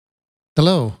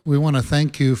Hello, we want to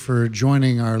thank you for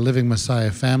joining our Living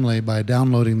Messiah family by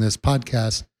downloading this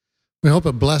podcast. We hope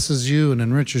it blesses you and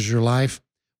enriches your life.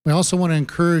 We also want to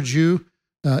encourage you,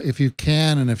 if you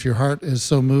can and if your heart is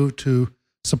so moved, to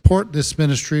support this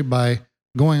ministry by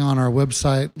going on our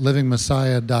website,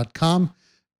 livingmessiah.com,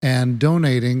 and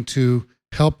donating to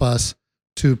help us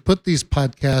to put these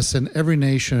podcasts in every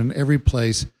nation, every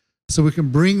place, so we can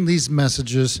bring these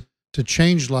messages to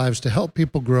change lives, to help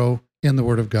people grow in the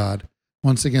Word of God.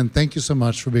 Once again, thank you so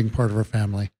much for being part of our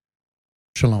family.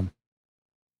 Shalom.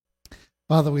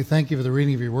 Father, we thank you for the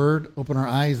reading of your word. Open our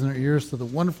eyes and our ears to the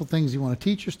wonderful things you want to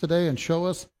teach us today and show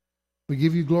us. We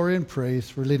give you glory and praise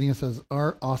for leading us as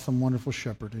our awesome, wonderful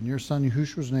shepherd. In your Son,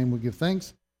 Yahushua's name, we give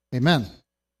thanks. Amen.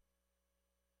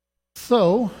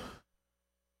 So,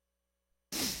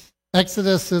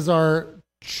 Exodus is our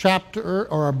chapter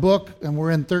or our book, and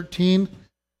we're in 13.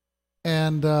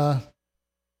 And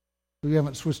we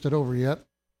haven't switched it over yet.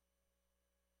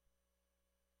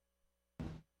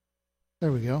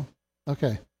 There we go.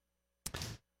 Okay.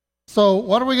 So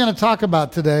what are we going to talk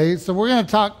about today? So we're going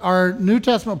to talk, our New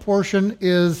Testament portion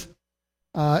is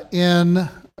in,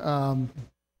 I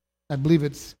believe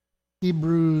it's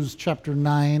Hebrews chapter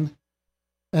 9.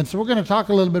 And so we're going to talk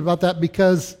a little bit about that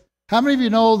because how many of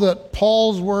you know that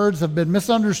Paul's words have been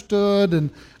misunderstood? And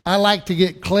I like to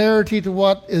get clarity to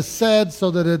what is said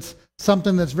so that it's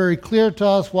something that's very clear to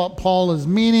us what Paul is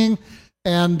meaning.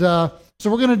 And so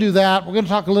we're going to do that. We're going to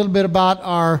talk a little bit about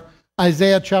our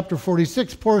Isaiah chapter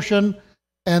 46 portion,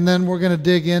 and then we're going to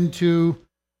dig into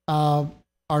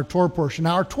our Torah portion.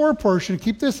 Now, our Torah portion,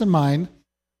 keep this in mind,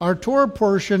 our Torah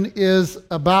portion is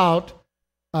about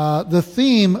the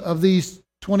theme of these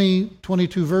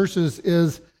 22 verses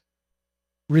is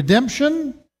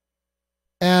redemption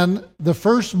and the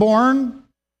firstborn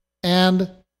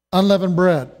and unleavened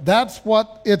bread. That's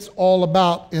what it's all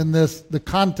about in the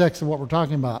context of what we're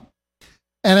talking about.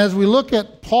 And as we look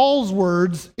at Paul's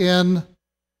words in,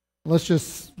 let's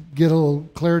just get a little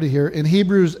clarity here, in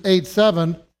Hebrews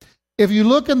 8:7, if you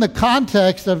look in the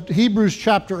context of Hebrews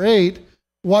chapter 8,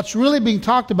 what's really being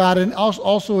talked about, and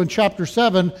also in chapter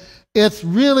 7, it's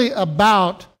really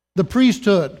about the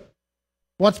priesthood.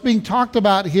 What's being talked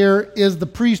about here is the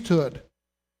priesthood.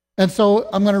 And so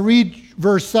I'm going to read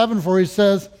verse 7 for you. It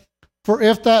says, "For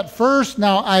if that first,"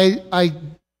 now I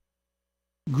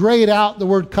grayed out the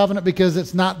word covenant because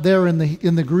it's not there in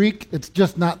the Greek. It's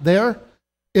just not there.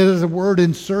 It is a word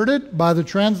inserted by the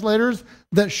translators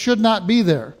that should not be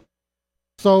there.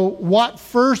 So what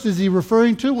first is he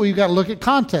referring to? Well, you've got to look at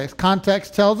context.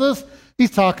 Context tells us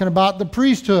he's talking about the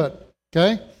priesthood.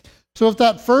 Okay? So if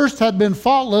that first had been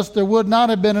faultless, there would not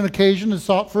have been an occasion to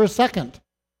sought for a second.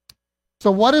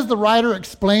 So what is the writer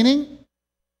explaining?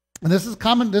 And this is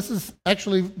common. This is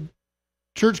actually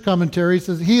church commentary. It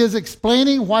says he is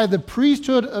explaining why the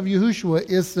priesthood of Yahushua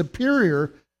is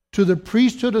superior to the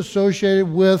priesthood associated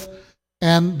with,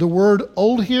 and the word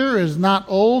old here is not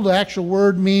old. The actual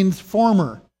word means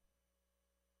former.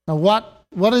 Now what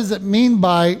does it mean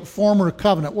by former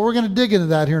covenant? Well, we're going to dig into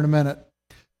that here in a minute.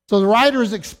 So the writer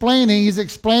is explaining, he's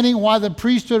explaining why the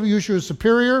priesthood of Yahushua is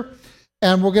superior,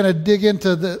 and we're going to dig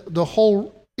into the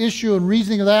whole issue and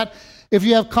reasoning of that. If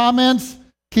you have comments,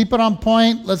 keep it on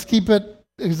point. Let's keep it,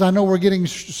 because I know we're getting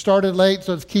started late,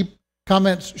 so let's keep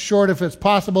comments short if it's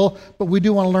possible, but we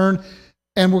do want to learn.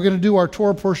 And we're going to do our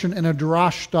Torah portion in a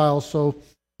Darash style, so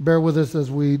bear with us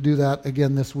as we do that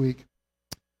again this week.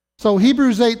 So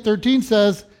Hebrews 8:13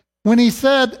 says, when he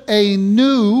said a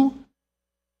new,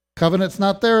 covenant's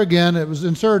not there again, it was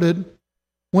inserted.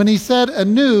 When he said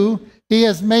anew, he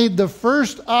has made the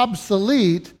first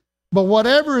obsolete, but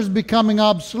whatever is becoming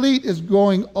obsolete is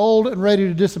growing old and ready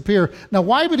to disappear. Now,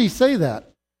 why would he say that?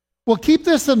 Well, keep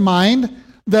this in mind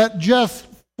that just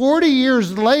 40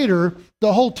 years later,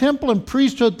 the whole temple and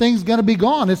priesthood thing's going to be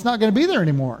gone. It's not going to be there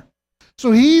anymore.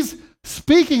 So he's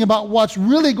speaking about what's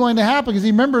really going to happen, because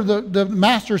you remember the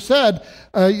master said,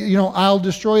 I'll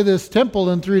destroy this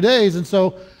temple in 3 days. And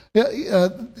so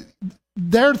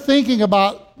they're thinking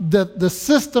about the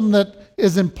system that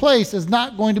is in place is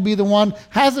not going to be the one,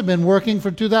 hasn't been working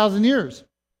for 2,000 years.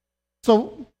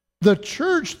 So the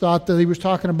church thought that he was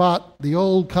talking about the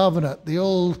old covenant,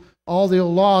 all the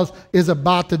old laws is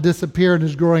about to disappear and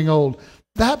is growing old.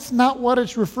 That's not what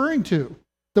it's referring to.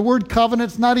 The word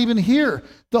covenant's not even here.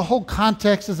 The whole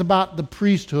context is about the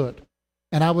priesthood.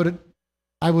 And I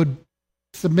would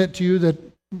submit to you that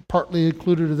partly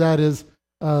included in that is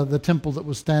the temple that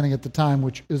was standing at the time,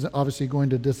 which is obviously going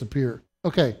to disappear.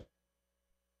 Okay.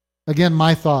 Again,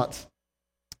 my thoughts.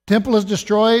 Temple is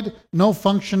destroyed, no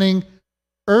functioning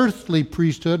earthly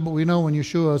priesthood, but we know when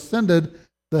Yeshua ascended,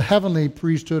 the heavenly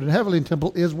priesthood and heavenly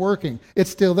temple is working. It's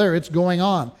still there. It's going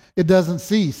on. It doesn't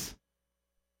cease.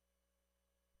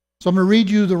 So I'm going to read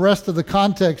you the rest of the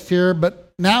context here.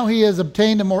 But now he has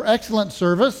obtained a more excellent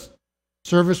service.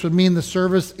 Service would mean the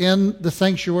service in the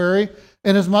sanctuary,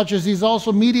 inasmuch as he's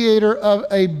also mediator of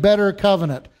a better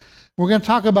covenant. We're going to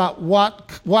talk about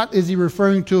what is he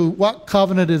referring to, what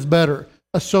covenant is better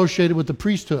associated with the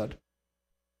priesthood,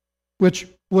 which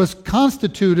was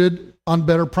constituted on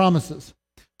better promises.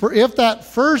 For if that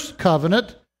first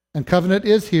covenant, and covenant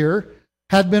is here,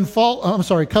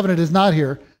 covenant is not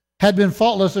here, had been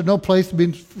faultless, there's no place to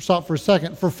be sought for a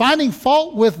second. For finding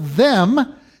fault with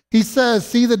them, he says,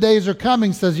 see, the days are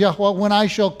coming, says Yahweh, when I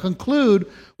shall conclude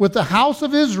with the house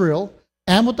of Israel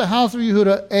and with the house of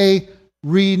Yehudah a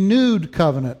renewed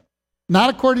covenant. Not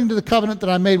according to the covenant that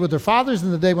I made with their fathers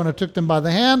in the day when I took them by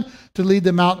the hand to lead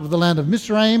them out of the land of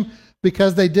Mizraim,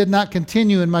 because they did not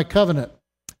continue in my covenant.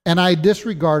 And I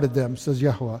disregarded them, says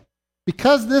Yahweh.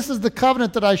 Because this is the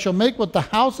covenant that I shall make with the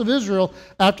house of Israel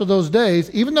after those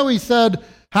days, even though he said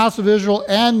house of Israel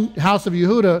and house of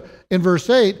Yehudah in verse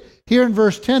 8, here in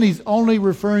verse 10 he's only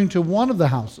referring to one of the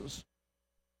houses.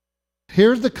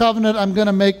 Here's the covenant I'm going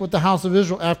to make with the house of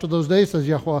Israel after those days, says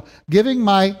Yahweh, giving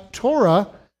my Torah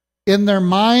in their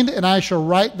mind, and I shall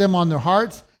write them on their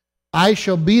hearts. I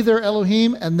shall be their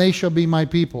Elohim, and they shall be my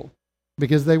people.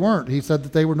 Because they weren't. He said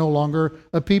that they were no longer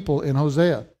a people in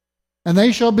Hosea. And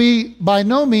they shall be by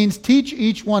no means teach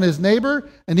each one his neighbor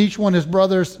and each one his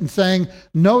brothers, and saying,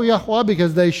 know Yahweh,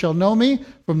 because they shall know me,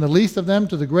 from the least of them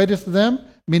to the greatest of them,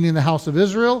 meaning the house of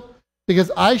Israel,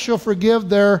 because I shall forgive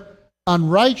their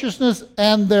unrighteousness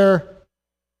and their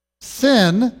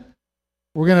sin.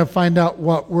 We're going to find out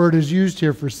what word is used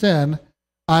here for sin.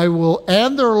 I will,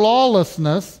 and their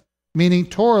lawlessness, meaning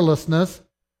Torahlessness,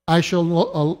 I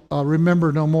shall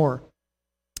remember no more.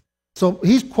 So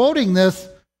he's quoting this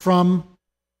from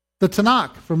the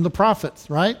Tanakh, from the prophets,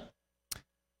 right?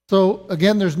 So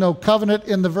again, there's no covenant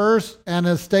in the verse, and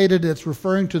as stated, it's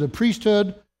referring to the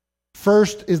priesthood.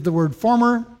 First is the word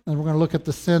former, and we're going to look at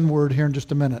the sin word here in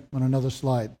just a minute on another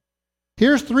slide.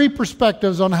 Here's three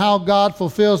perspectives on how God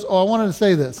fulfills. I wanted to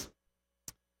say this.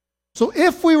 So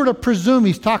if we were to presume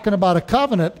he's talking about a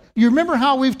covenant, you remember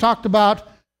how we've talked about,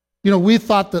 we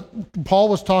thought that Paul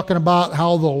was talking about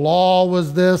how the law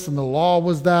was this and the law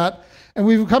was that. And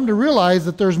we've come to realize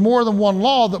that there's more than one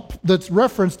law that's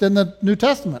referenced in the New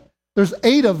Testament. There's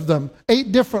 8 of them,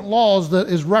 8 different laws that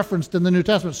is referenced in the New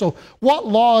Testament. So what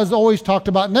law is always talked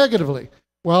about negatively?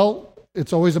 Well,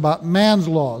 it's always about man's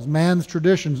laws, man's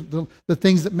traditions, the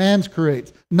things that man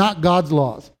creates, not God's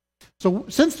laws. So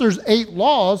since there's 8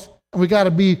 laws, and we got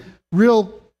to be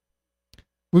real,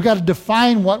 we've got to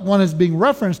define what one is being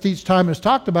referenced each time it's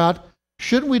talked about.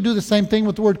 Shouldn't we do the same thing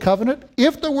with the word covenant?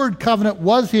 If the word covenant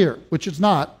was here, which it's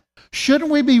not,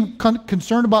 shouldn't we be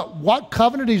concerned about what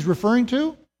covenant he's referring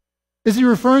to? Is he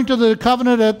referring to the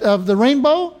covenant of the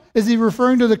rainbow? Is he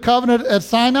referring to the covenant at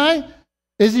Sinai?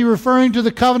 Is he referring to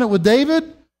the covenant with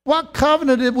David? What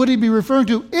covenant would he be referring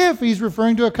to if he's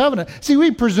referring to a covenant? See, we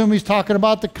presume he's talking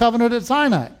about the covenant at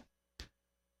Sinai.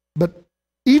 But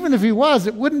even if he was,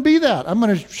 it wouldn't be that. I'm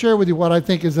going to share with you what I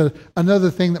think is another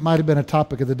thing that might have been a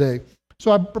topic of the day.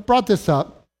 So I brought this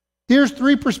up. Here's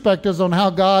 3 perspectives on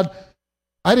how God,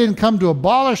 I didn't come to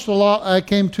abolish the law, I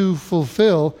came to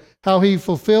fulfill, how he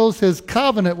fulfills his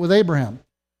covenant with Abraham.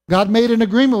 God made an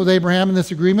agreement with Abraham. In this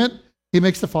agreement, he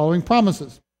makes the following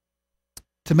promises.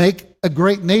 To make a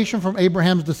great nation from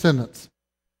Abraham's descendants.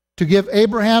 To give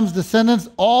Abraham's descendants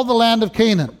all the land of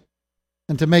Canaan.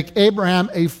 And to make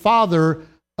Abraham a father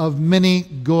of many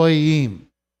goyim.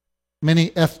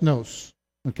 Many ethnos.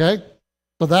 Okay?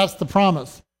 So that's the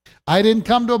promise. I didn't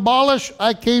come to abolish,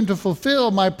 I came to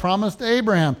fulfill my promise to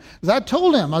Abraham. Because I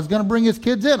told him I was going to bring his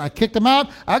kids in. I kicked them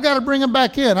out. I got to bring them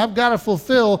back in. I've got to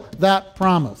fulfill that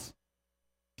promise.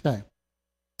 Okay.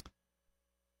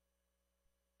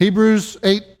 Hebrews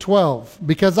 8:12.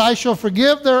 Because I shall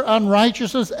forgive their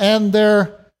unrighteousness and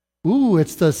their,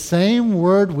 it's the same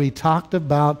word we talked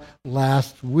about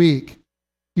last week.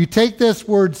 You take this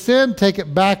word sin, take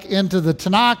it back into the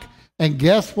Tanakh, and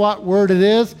guess what word it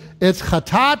is? It's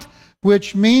chatat,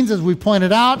 which means, as we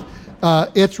pointed out,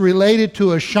 it's related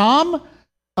to a sham,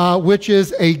 which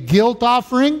is a guilt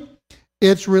offering.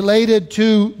 It's related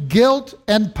to guilt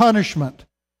and punishment.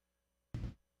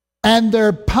 And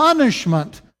their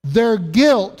punishment, their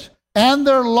guilt, and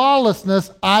their lawlessness,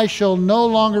 I shall no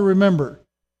longer remember.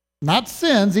 Not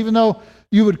sins, even though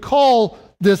you would call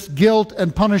this guilt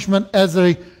and punishment as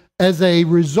a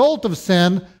result of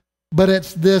sin, but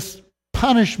it's this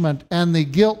punishment and the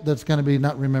guilt that's going to be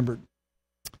not remembered.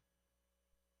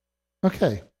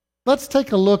 Okay, let's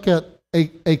take a look at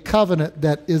a covenant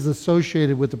that is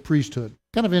associated with the priesthood.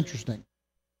 Kind of interesting.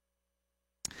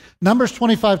 Numbers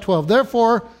 25:12.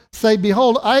 Therefore say,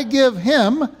 behold, I give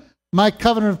him my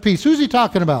covenant of peace. Who's he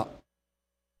talking about?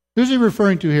 Who's he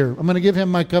referring to here? I'm going to give him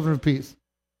my covenant of peace.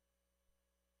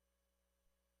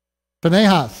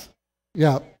 Phinehas.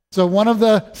 Yeah. So one of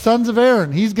the sons of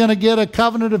Aaron, he's going to get a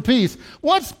covenant of peace.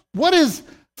 What is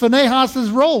Phinehas'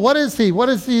 role? What is he? What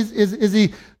is he? Is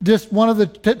he just one of the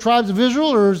tribes of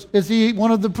Israel, or is he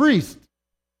one of the priests?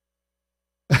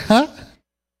 Huh?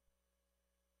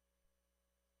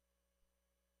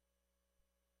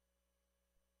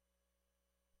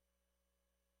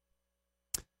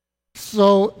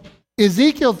 So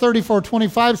Ezekiel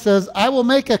 34:25 says, I will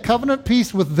make a covenant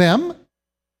peace with them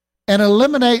and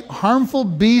eliminate harmful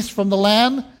beasts from the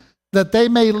land, that they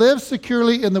may live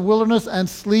securely in the wilderness and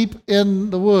sleep in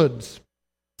the woods.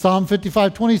 Psalm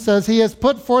 55:20 says, he has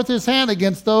put forth his hand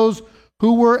against those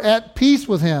who were at peace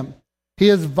with him. He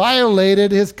has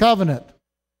violated his covenant.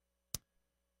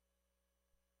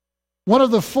 One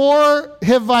of the 4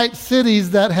 Hivite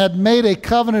cities that had made a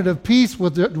covenant of peace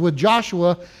with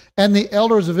Joshua and the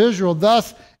elders of Israel,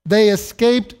 thus they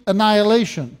escaped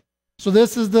annihilation. So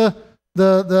this is the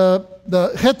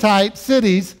Hittite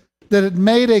cities that had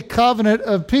made a covenant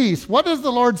of peace. What does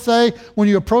the Lord say when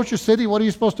you approach a city? What are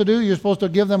you supposed to do? You're supposed to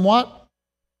give them what?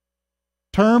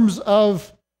 Terms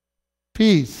of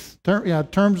peace.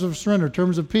 Terms of surrender,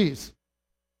 terms of peace.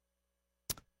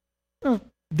 I'll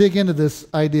dig into this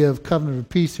idea of covenant of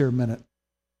peace here a minute.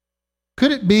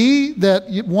 Could it be that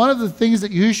one of the things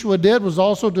that Yeshua did was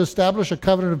also to establish a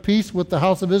covenant of peace with the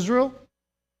house of Israel?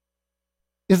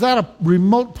 Is that a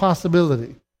remote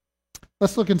possibility?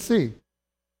 Let's look and see.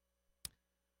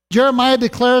 Jeremiah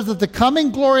declares that the coming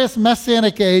glorious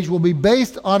messianic age will be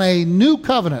based on a new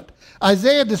covenant.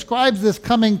 Isaiah describes this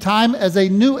coming time as a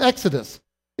new Exodus.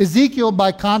 Ezekiel,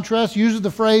 by contrast, uses the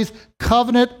phrase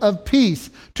covenant of peace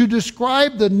to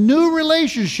describe the new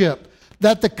relationship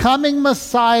that the coming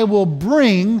Messiah will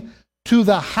bring to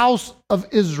the house of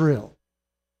Israel.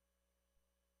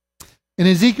 In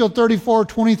Ezekiel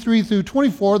 34:23 through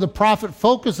 24, the prophet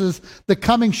focuses the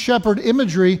coming shepherd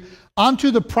imagery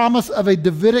onto the promise of a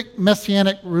Davidic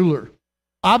messianic ruler,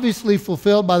 obviously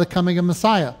fulfilled by the coming of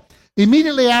Messiah.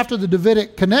 Immediately after the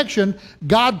Davidic connection,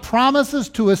 God promises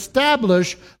to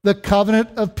establish the covenant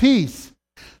of peace.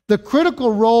 The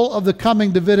critical role of the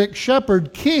coming Davidic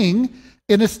shepherd king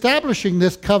in establishing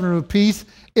this covenant of peace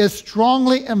is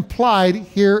strongly implied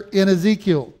here in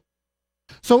Ezekiel.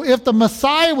 So if the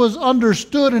Messiah was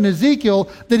understood in Ezekiel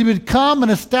that he would come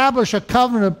and establish a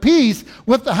covenant of peace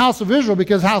with the house of Israel,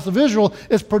 because the house of Israel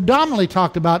is predominantly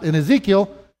talked about in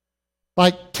Ezekiel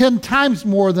like 10 times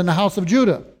more than the house of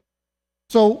Judah.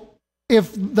 So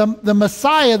if the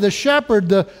Messiah, the shepherd,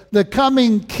 the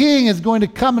coming king is going to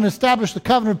come and establish the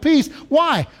covenant of peace,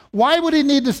 why? Why would he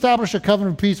need to establish a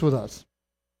covenant of peace with us?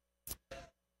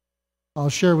 I'll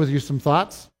share with you some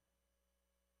thoughts.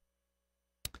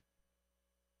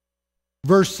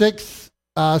 Verse 6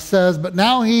 says, but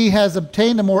now he has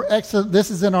obtained a more excellent, this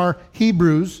is in our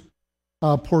Hebrews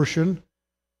portion,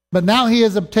 but now he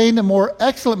has obtained a more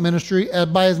excellent ministry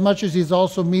by as much as he's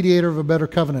also mediator of a better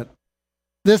covenant.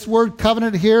 This word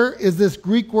covenant here is this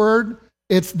Greek word.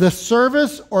 It's the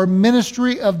service or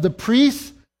ministry of the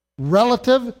priest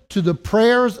relative to the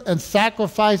prayers and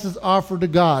sacrifices offered to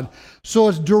God. So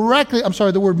it's directly,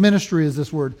 the word ministry is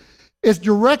this word. It's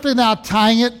directly now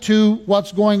tying it to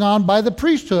what's going on by the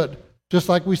priesthood. Just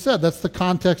like we said, that's the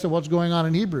context of what's going on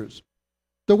in Hebrews.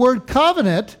 The word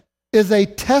covenant is a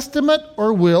testament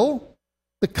or will,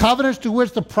 the covenants to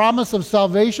which the promise of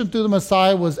salvation through the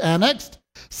Messiah was annexed.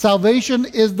 Salvation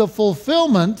is the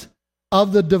fulfillment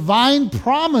of the divine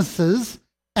promises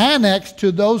annexed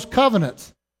to those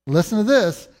covenants. Listen to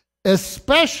this,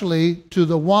 especially to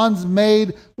the ones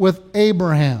made with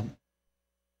Abraham.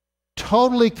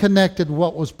 Totally connected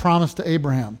what was promised to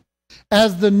Abraham.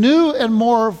 As the new and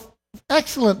more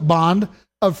excellent bond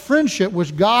of friendship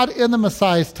which God in the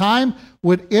Messiah's time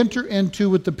would enter into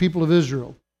with the people of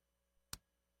Israel.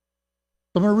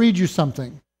 I'm going to read you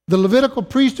something. The Levitical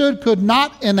priesthood could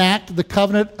not enact the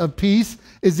covenant of peace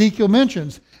Ezekiel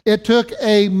mentions. It took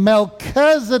a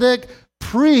Melchizedek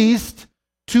priest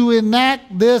to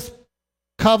enact this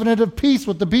covenant of peace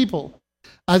with the people.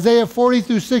 Isaiah 40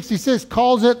 through 66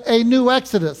 calls it a new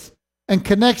Exodus and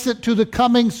connects it to the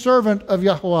coming servant of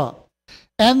Yahweh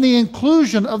and the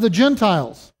inclusion of the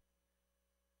Gentiles.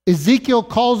 Ezekiel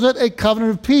calls it a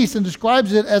covenant of peace and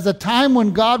describes it as a time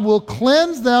when God will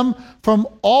cleanse them from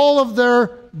all of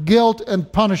their guilt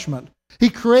and punishment. He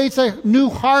creates a new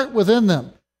heart within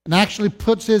them. and actually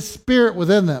puts his spirit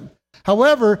within them.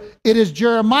 However, it is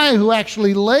Jeremiah who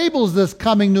actually labels this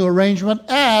coming new arrangement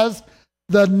as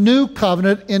the new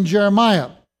covenant in Jeremiah.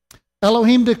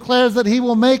 Elohim declares that he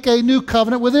will make a new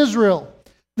covenant with Israel.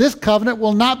 This covenant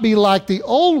will not be like the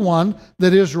old one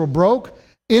that Israel broke.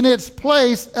 In its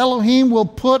place, Elohim will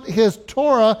put his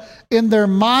Torah in their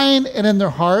mind and in their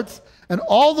hearts, and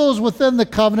all those within the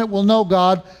covenant will know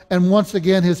God, and once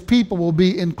again his people will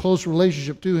be in close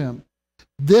relationship to him.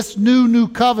 This new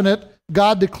covenant,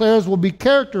 God declares, will be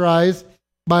characterized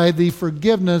by the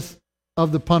forgiveness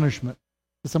of the punishment.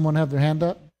 Does someone have their hand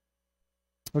up?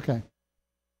 Okay.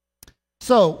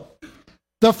 So,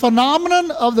 the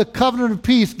phenomenon of the covenant of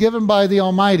peace given by the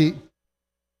Almighty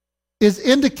is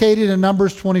indicated in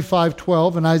Numbers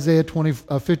 25:12 and Isaiah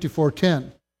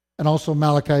 54:10, and also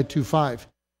Malachi 2:5.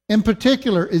 In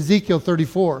particular, Ezekiel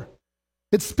 34.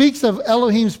 It speaks of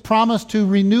Elohim's promise to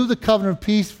renew the covenant of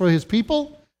peace for his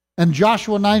people, and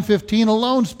Joshua 9:15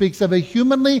 alone speaks of a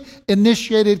humanly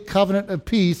initiated covenant of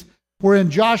peace,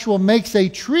 wherein Joshua makes a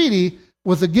treaty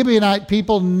with the Gibeonite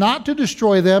people not to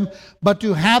destroy them, but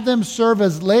to have them serve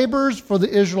as laborers for the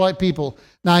Israelite people.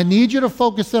 Now, I need you to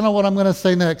focus in on what I'm going to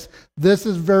say next. This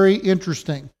is very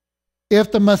interesting.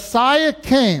 If the Messiah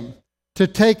came to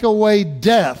take away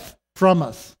death from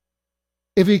us,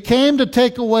 if he came to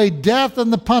take away death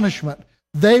and the punishment,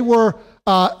 they were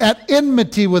at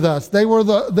enmity with us. They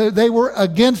were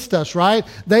against us, right?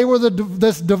 They were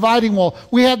this dividing wall.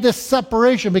 We had this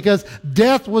separation because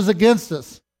death was against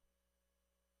us.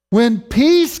 When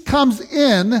peace comes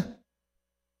in,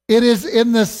 it is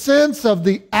in the sense of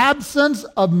the absence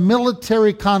of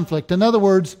military conflict. In other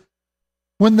words,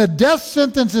 when the death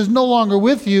sentence is no longer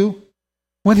with you,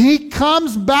 when he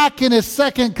comes back in his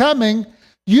second coming,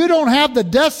 you don't have the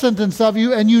death sentence of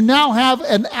you, and you now have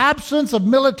an absence of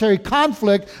military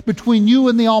conflict between you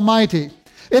and the Almighty.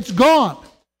 It's gone.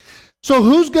 So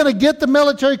who's going to get the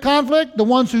military conflict? The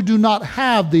ones who do not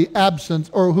have the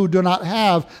absence, or who do not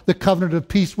have the covenant of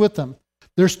peace with them.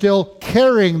 They're still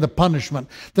carrying the punishment.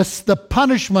 The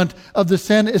punishment of the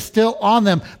sin is still on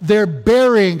them. They're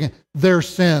bearing their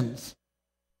sins.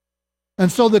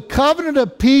 And so the covenant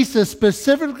of peace is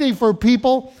specifically for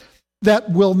people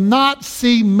that will not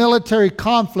see military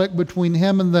conflict between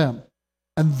him and them.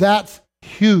 And that's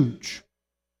huge.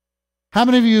 How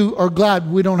many of you are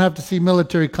glad we don't have to see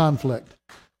military conflict?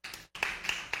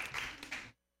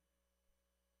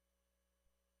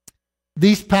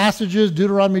 These passages,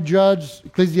 Deuteronomy, Judges,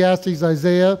 Ecclesiastes,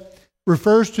 Isaiah,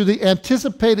 refers to the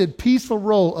anticipated peaceful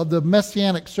role of the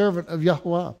messianic servant of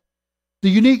Yahweh. The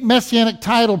unique messianic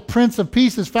title, Prince of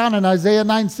Peace, is found in Isaiah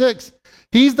 9:6.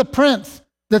 He's the prince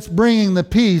that's bringing the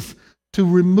peace to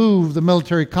remove the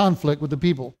military conflict with the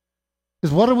people.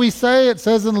 Because what do we say? It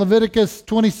says in Leviticus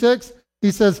 26,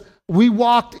 he says, we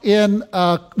walked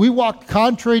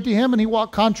contrary to him, and he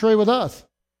walked contrary with us.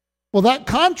 Well, that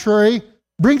contrary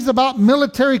brings about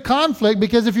military conflict,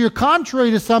 because if you're contrary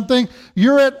to something,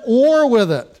 you're at war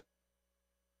with it.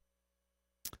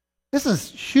 This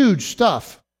is huge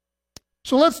stuff.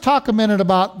 So let's talk a minute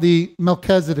about the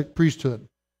Melchizedek priesthood.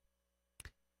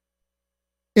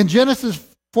 In Genesis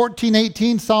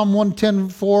 14:18, Psalm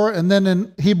 110:4, and then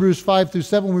in Hebrews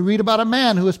 5-7, we read about a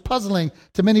man who is puzzling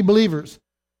to many believers,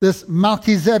 this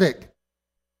Melchizedek.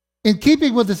 In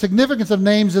keeping with the significance of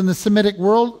names in the Semitic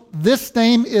world, this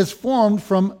name is formed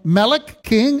from Melech,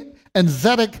 king, and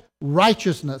Zedek,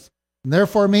 righteousness, and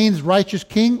therefore means righteous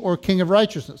king or king of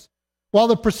righteousness. While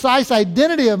the precise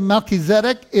identity of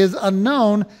Melchizedek is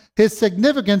unknown, his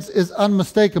significance is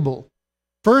unmistakable.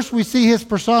 First, we see his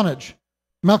personage.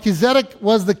 Melchizedek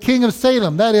was the king of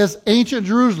Salem, that is, ancient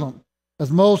Jerusalem,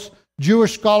 as most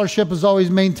Jewish scholarship has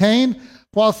always maintained.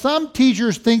 While some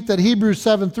teachers think that Hebrews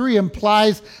 7:3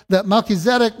 implies that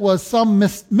Melchizedek was some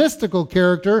mystical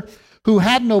character who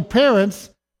had no parents,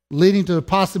 leading to the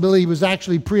possibility he was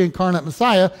actually pre-incarnate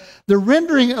Messiah, the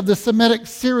rendering of the Semitic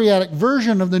Syriac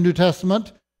version of the New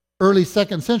Testament, early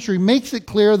 2nd century, makes it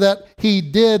clear that he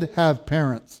did have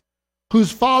parents,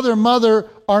 whose father and mother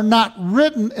are not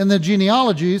written in the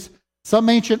genealogies. Some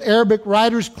ancient Arabic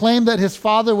writers claim that his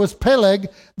father was Peleg,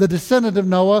 the descendant of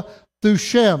Noah, through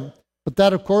Shem. But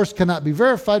that, of course, cannot be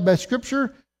verified by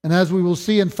Scripture. And as we will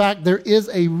see, in fact, there is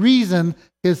a reason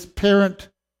his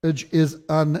parentage is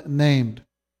unnamed.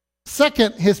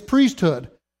 Second, his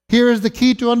priesthood. Here is the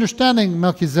key to understanding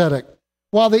Melchizedek.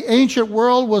 While the ancient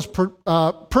world was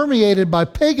permeated by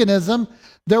paganism,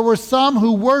 there were some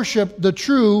who worshiped the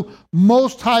true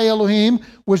Most High Elohim,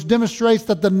 which demonstrates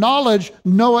that the knowledge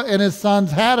Noah and his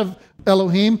sons had of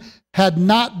Elohim had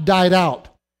not died out.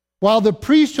 While the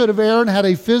priesthood of Aaron had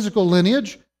a physical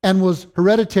lineage and was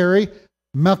hereditary,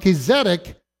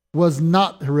 Melchizedek was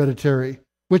not hereditary,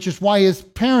 which is why his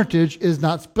parentage is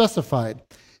not specified.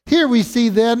 Here we see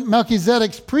then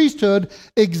Melchizedek's priesthood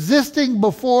existing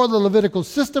before the Levitical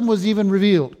system was even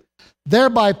revealed,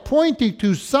 thereby pointing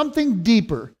to something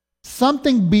deeper,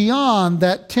 something beyond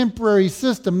that temporary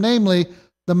system, namely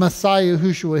the Messiah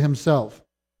Yahushua himself.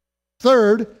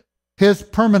 Third, his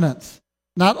permanence.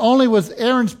 Not only was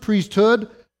Aaron's priesthood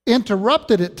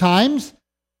interrupted at times,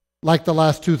 like the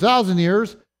last 2,000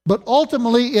 years, but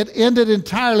ultimately it ended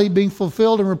entirely being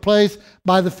fulfilled and replaced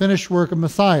by the finished work of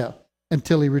Messiah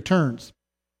until he returns.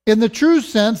 In the true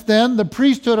sense, then, the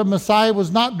priesthood of Messiah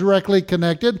was not directly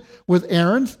connected with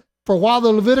Aaron's, for while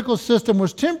the Levitical system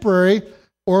was temporary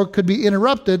or could be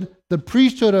interrupted, the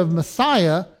priesthood of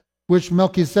Messiah, which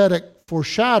Melchizedek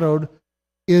foreshadowed,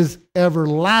 is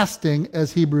everlasting,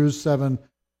 as Hebrews 7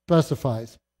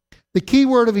 specifies. The key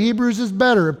word of Hebrews is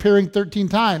better, appearing 13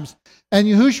 times, and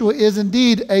Yahushua is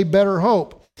indeed a better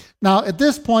hope. Now, at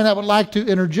this point, I would like to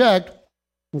interject.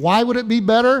 Why would it be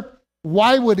better?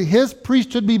 Why would his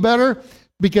priesthood be better?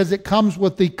 Because it comes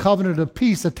with the covenant of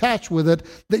peace attached with it,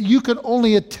 that you can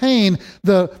only attain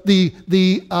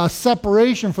the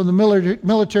separation from the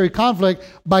military conflict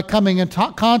by coming in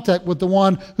contact with the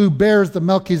one who bears the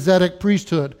Melchizedek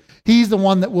priesthood. He's the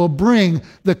one that will bring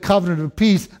the covenant of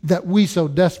peace that we so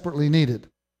desperately needed.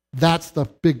 That's the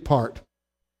big part.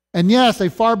 And yes, a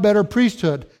far better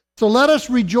priesthood. So let us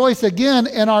rejoice again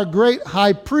in our great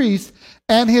high priest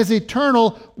and his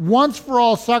eternal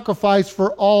once-for-all sacrifice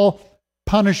for all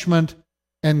punishment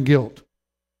and guilt.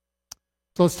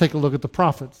 So let's take a look at the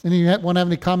prophets. Anyone have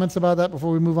any comments about that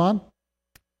before we move on?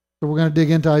 So we're going to dig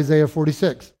into Isaiah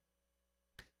 46.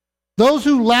 Those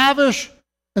who lavish,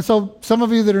 and so some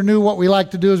of you that are new, what we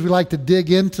like to do is we like to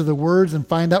dig into the words and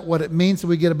find out what it means so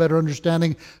we get a better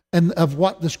understanding of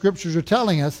what the scriptures are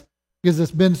telling us, because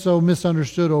it's been so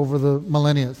misunderstood over the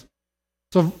millennia.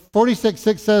 So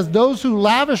 46:6 says, those who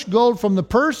lavish gold from the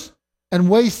purse and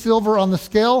weigh silver on the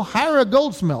scale, hire a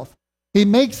goldsmith. He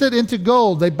makes it into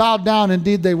gold. They bow down,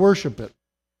 indeed they worship it.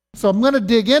 So I'm going to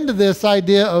dig into this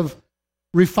idea of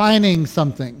refining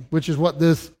something, which is what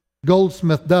this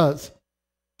goldsmith does.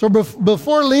 So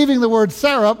before leaving the word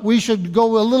sarap, we should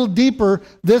go a little deeper.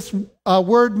 This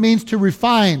word means to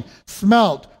refine,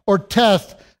 smelt, or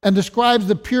test, and describes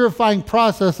the purifying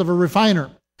process of a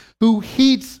refiner who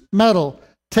heats metal,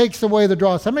 takes away the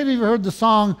dross. How many of you have heard the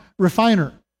song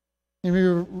Refiner? Have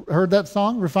you heard that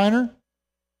song, Refiner?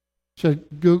 Should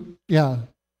go, yeah.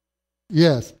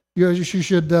 Yes. You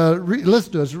should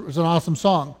listen to it. It's an awesome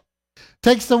song.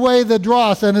 Takes away the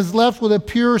dross and is left with a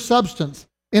pure substance.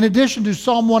 In addition to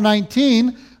Psalm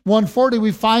 119, 140,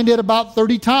 we find it about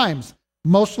 30 times,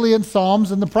 mostly in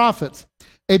Psalms and the prophets.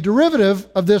 A derivative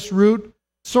of this root,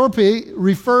 sorpi,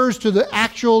 refers to the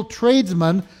actual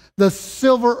tradesman, the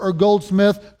silver or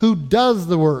goldsmith who does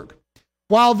the work.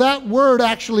 While that word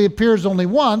actually appears only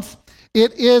once,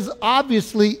 it is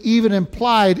obviously even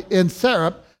implied in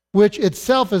sarap, which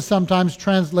itself is sometimes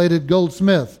translated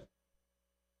goldsmith.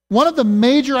 One of the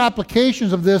major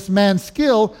applications of this man's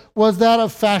skill was that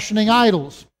of fashioning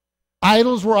idols.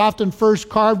 Idols were often first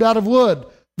carved out of wood,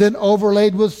 then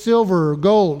overlaid with silver or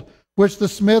gold, which the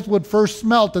smith would first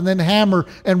smelt and then hammer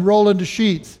and roll into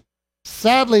sheets.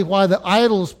 Sadly, while the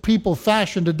idols people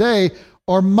fashion today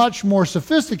are much more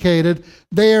sophisticated,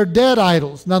 they are dead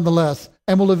idols nonetheless,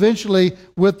 and will eventually,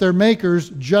 with their makers,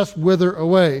 just wither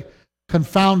away,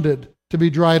 confounded to be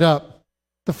dried up.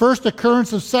 The first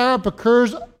occurrence of sarap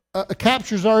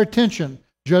captures our attention.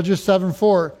 Judges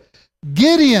 7:4.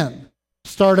 Gideon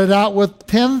started out with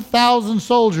 10,000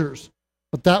 soldiers,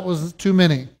 but that was too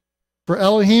many for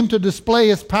Elohim to display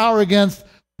his power against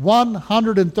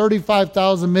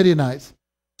 135,000 Midianites.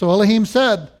 So Elohim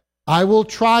said, I will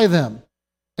try them.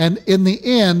 And in the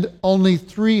end, only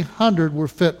 300 were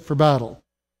fit for battle.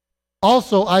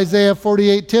 Also, Isaiah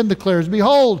 48:10 declares,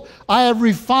 behold, I have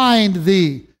refined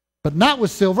thee, but not with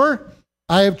silver.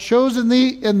 I have chosen thee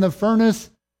in the furnace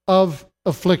of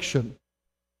affliction.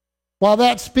 While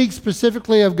that speaks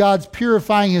specifically of God's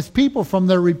purifying his people from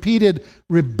their repeated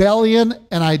rebellion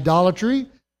and idolatry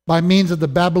by means of the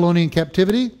Babylonian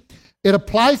captivity, it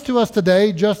applies to us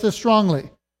today just as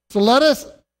strongly. So let us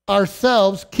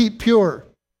ourselves keep pure.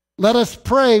 Let us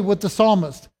pray with the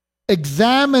psalmist.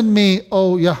 Examine me,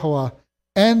 O Yahweh,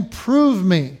 and prove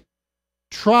me.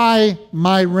 Try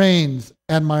my reins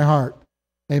and my heart.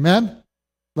 Amen?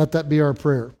 Let that be our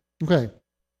prayer. Okay.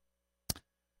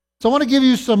 So I want to give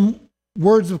you some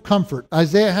words of comfort.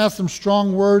 Isaiah has some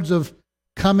strong words of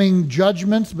coming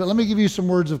judgments, but let me give you some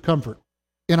words of comfort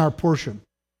in our portion.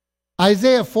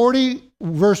 Isaiah 40,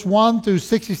 verse 1 through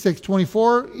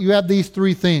 66:24, you have these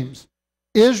three themes.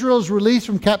 Israel's release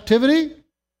from captivity,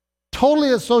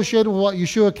 totally associated with what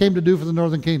Yeshua came to do for the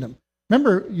northern kingdom.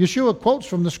 Remember, Yeshua quotes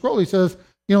from the scroll. He says,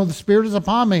 the Spirit is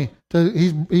upon me.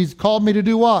 He's called me to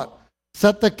do what?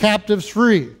 Set the captives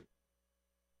free.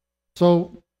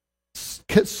 So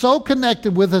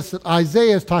connected with us that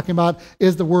Isaiah is talking about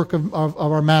is the work of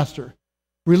our Master.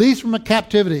 Release from a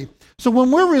captivity. So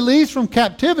when we're released from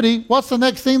captivity, what's the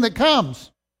next thing that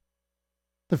comes?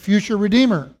 The future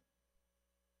Redeemer.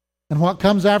 And what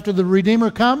comes after the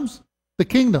Redeemer comes? The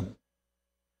kingdom.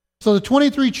 So the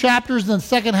 23 chapters in the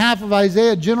second half of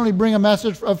Isaiah generally bring a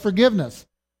message of forgiveness,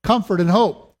 comfort, and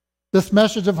hope. This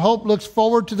message of hope looks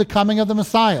forward to the coming of the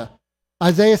Messiah.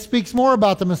 Isaiah speaks more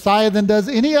about the Messiah than does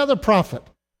any other prophet.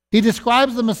 He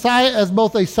describes the Messiah as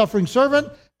both a suffering servant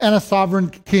and a sovereign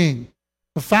king.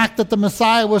 The fact that the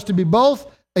Messiah was to be both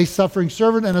a suffering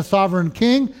servant and a sovereign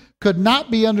king could not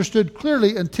be understood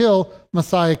clearly until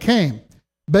Messiah came.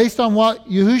 Based on what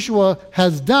Yahushua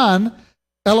has done,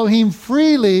 Elohim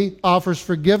freely offers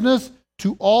forgiveness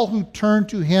to all who turn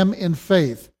to him in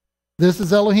faith. This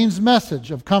is Elohim's message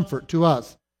of comfort to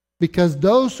us, because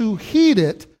those who heed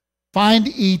it find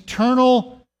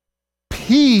eternal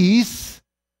peace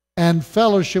and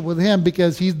fellowship with him,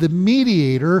 because he's the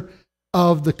mediator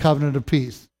of the covenant of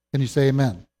peace. Can you say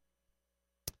amen?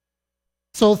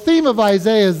 So the theme of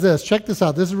Isaiah is this. Check this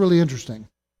out. This is really interesting.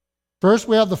 First,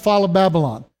 we have the fall of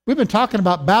Babylon. We've been talking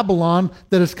about Babylon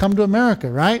that has come to America,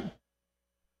 right?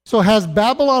 So has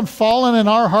Babylon fallen in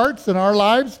our hearts and our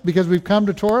lives because we've come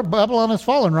to Torah? Babylon has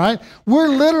fallen, right? We're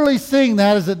literally seeing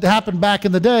that as it happened back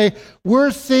in the day.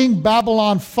 We're seeing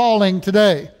Babylon falling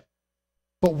today.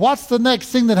 But what's the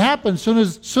next thing that happens? Soon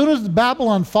as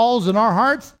Babylon falls in our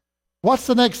hearts, what's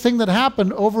the next thing that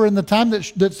happened over in the time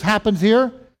that happens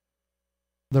here?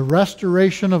 The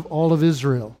restoration of all of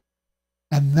Israel.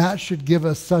 And that should give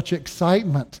us such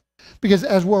excitement. Because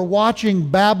as we're watching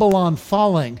Babylon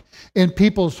falling in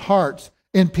people's hearts,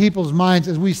 in people's minds,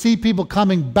 as we see people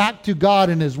coming back to God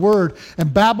and his word,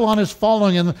 and Babylon is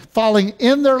falling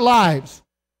in their lives,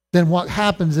 then what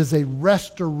happens is a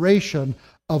restoration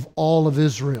of all of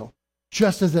Israel,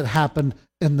 just as it happened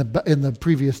in the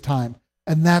previous time.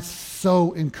 And that's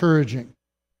so encouraging.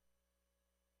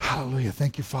 Hallelujah.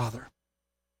 Thank you, Father.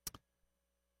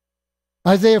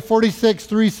 Isaiah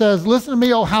 46:3 says, "Listen to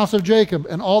me, O house of Jacob,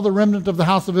 and all the remnant of the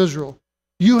house of Israel.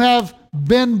 You have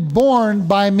been born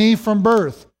by me from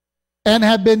birth, and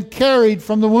have been carried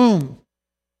from the womb.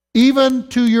 Even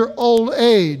to your old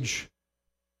age,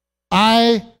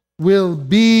 I will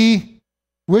be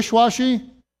wish-washy.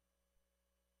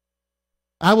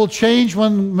 I will change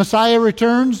when Messiah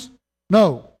returns.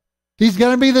 No, he's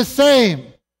going to be the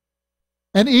same.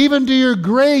 And even to your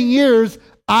graying years,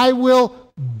 I will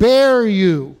bear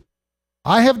you.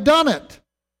 I have done it,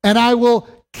 and I will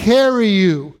carry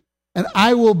you, and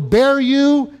I will bear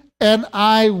you, and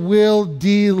I will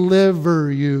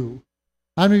deliver you."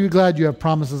 How many of you glad you have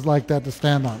promises like that to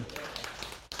stand on?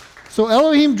 So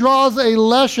Elohim draws a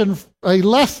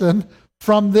lesson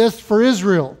from this for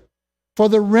Israel. For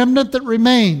the remnant that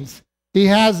remains, he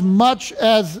as much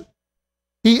as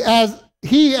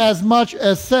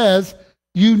says,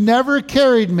 "You never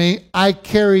carried me, I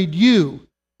carried you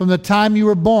from the time you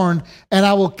were born, and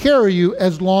I will carry you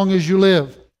as long as you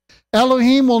live."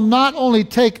 Elohim will not only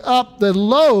take up the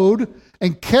load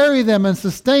and carry them and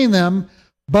sustain them,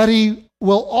 but he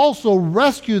will also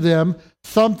rescue them,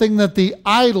 something that the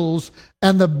idols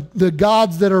and the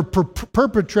gods that are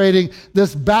perpetrating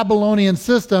this Babylonian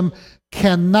system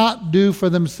cannot do for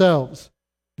themselves.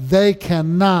 They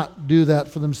cannot do that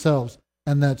for themselves,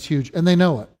 and that's huge, and they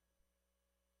know it.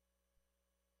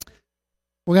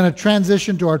 We're going to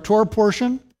transition to our Torah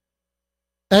portion.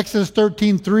 Exodus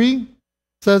 13:3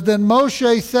 says, "Then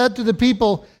Moshe said to the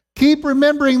people, 'Keep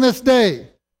remembering this day.'"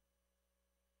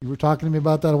 You were talking to me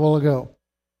about that a while ago.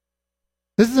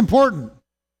 This is important.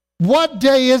 What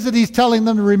day is it he's telling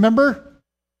them to remember?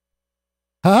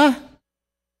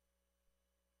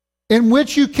 "In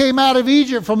which you came out of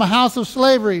Egypt from a house of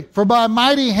slavery. For by a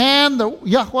mighty hand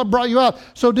Yahweh brought you out."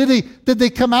 So did they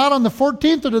come out on the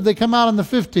 14th, or did they come out on the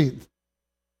 15th?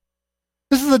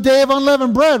 This is the day of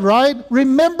unleavened bread, right?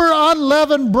 Remember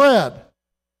unleavened bread.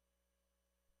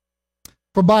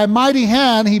 "For by a mighty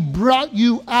hand he brought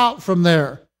you out from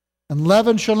there. And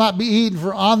leaven shall not be eaten,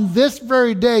 for on this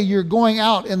very day you're going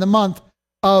out in the month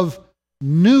of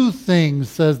new things,"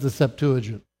 says the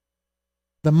Septuagint.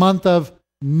 The month of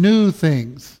new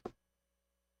things.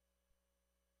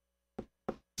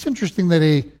 It's interesting that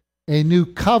a new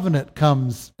covenant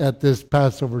comes at this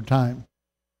Passover time.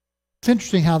 It's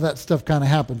interesting how that stuff kind of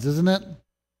happens, isn't it?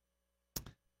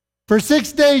 For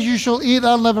 6 days you shall eat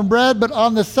unleavened bread, but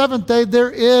on the seventh day there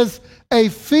is a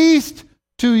feast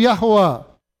to Yahweh.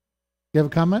 You have a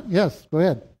comment? Yes, go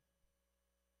ahead.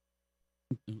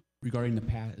 Regarding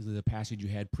the passage you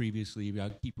had previously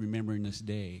about keep remembering this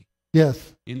day.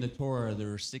 Yes. In the Torah,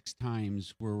 there are 6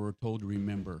 times where we're told to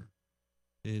remember.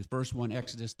 The first one,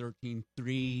 Exodus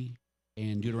 13:3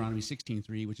 and Deuteronomy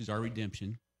 16:3, which is our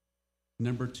redemption.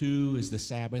 Number 2 is the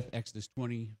Sabbath, Exodus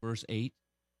 20, verse 8,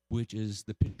 which is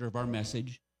the picture of our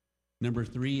message. Number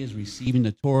 3 is receiving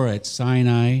the Torah at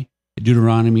Sinai,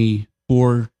 Deuteronomy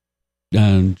 4,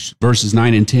 verses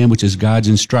 9 and 10, which is God's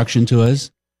instruction to us.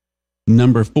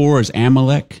 Number 4 is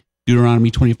Amalek,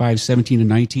 Deuteronomy 25, 17 and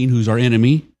 19, who's our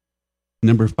enemy.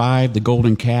 Number 5, the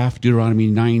golden calf, Deuteronomy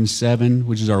 9, 7,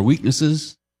 which is our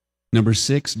weaknesses. Number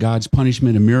 6, God's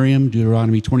punishment of Miriam,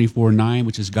 Deuteronomy 24, 9,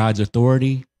 which is God's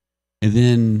authority. And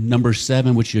then number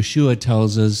 7, which Yeshua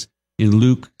tells us in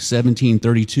Luke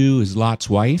 17:32, is Lot's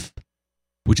wife,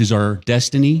 which is our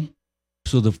destiny.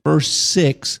 So the first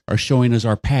 6 are showing us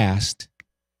our past,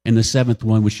 and the 7th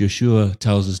one, which Yeshua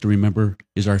tells us to remember,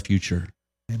 is our future.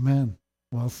 Amen.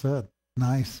 Well said.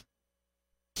 Nice.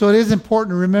 So it is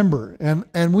important to remember,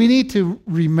 and we need to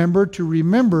remember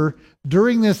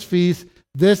during this feast.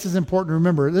 This is important to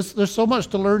remember. There's so much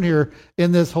to learn here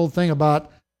in this whole thing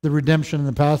about the redemption and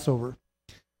the Passover.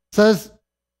 It says,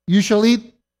 you shall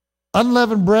eat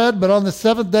unleavened bread, but on the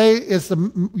 7th day is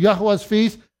the Yahweh's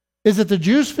feast. Is it the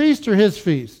Jews' feast or his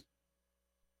feast?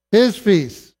 His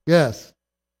feast, yes.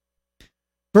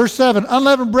 Verse 7,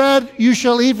 unleavened bread you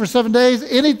shall eat for 7 days.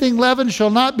 Anything leavened shall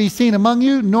not be seen among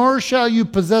you, nor shall you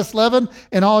possess leaven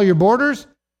in all your borders.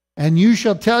 And you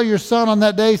shall tell your son on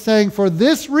that day, saying, for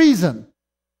this reason.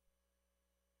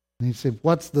 And you say,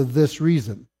 what's this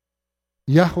reason?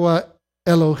 Yahweh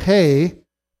Elohei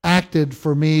acted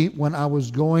for me when I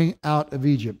was going out of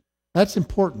Egypt. That's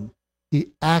important.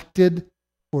 He acted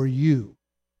for you.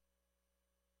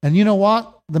 And you know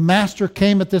what? The master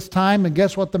came at this time, and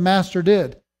guess what the master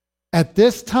did? At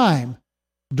this time,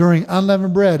 during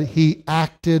unleavened bread, he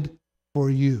acted for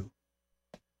you.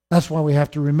 That's why we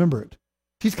have to remember it.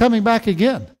 He's coming back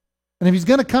again. And if he's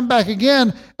going to come back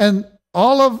again, and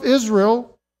all of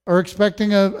Israel are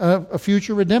expecting a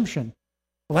future redemption,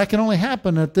 well, that can only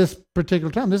happen at this particular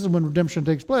time. This is when redemption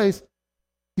takes place.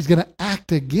 He's going to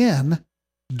act again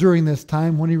during this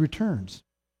time when he returns.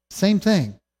 Same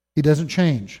thing. He doesn't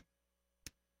change.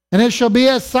 And it shall be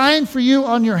a sign for you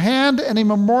on your hand and a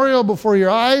memorial before your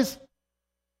eyes,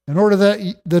 in order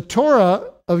that the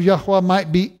Torah of Yahweh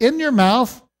might be in your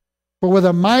mouth, for with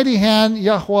a mighty hand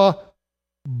Yahweh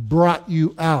brought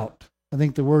you out. I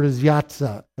think the word is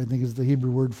yatzah, I think is the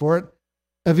Hebrew word for it,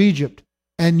 of Egypt.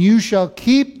 And you shall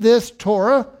keep this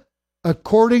Torah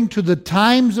according to the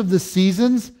times of the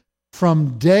seasons,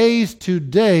 from days to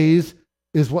days,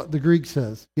 is what the Greek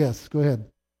says. Yes, go ahead.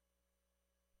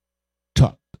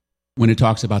 When it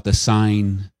talks about the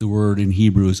sign, the word in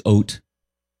Hebrew is ot,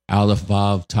 aleph,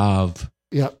 vav, tav.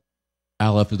 Yep.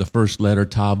 Aleph is the first letter,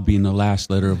 tav being the last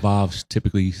letter. Vav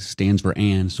typically stands for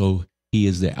and. So he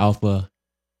is the alpha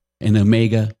and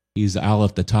omega. He's the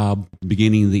aleph, the tav, the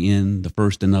beginning, the end, the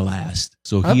first and the last.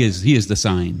 So he is the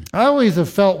sign. I always have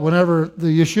felt whenever the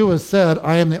Yeshua said,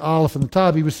 I am the aleph and the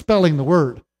tav, he was spelling the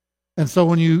word. And so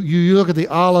when you look at the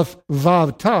aleph,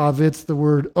 vav, tav, it's the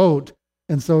word ot.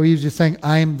 And so he's just saying,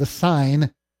 I'm the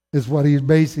sign, is what he's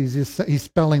basically, he's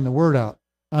spelling the word out.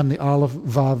 I'm the aleph,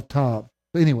 vav, tav.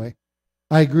 But anyway,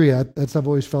 I agree. I've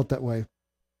always felt that way.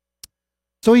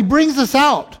 So he brings us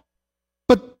out.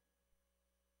 But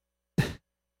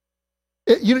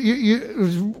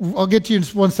I'll get to you in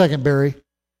just 1 second, Barry.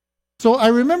 So I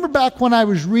remember back when I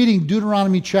was reading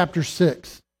Deuteronomy chapter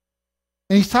 6.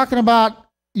 And he's talking about,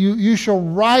 you shall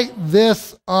write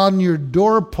this on your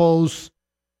doorposts,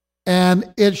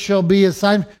 and it shall be a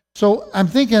sign. So I'm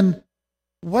thinking,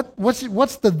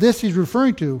 what's the this he's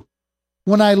referring to?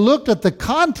 When I looked at the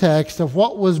context of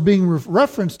what was being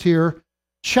referenced here,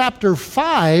 chapter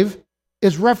 5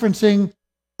 is referencing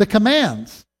the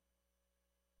commands.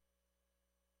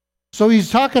 So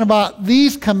he's talking about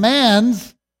these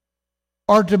commands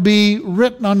are to be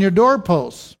written on your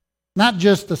doorposts. Not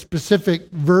just a specific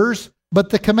verse,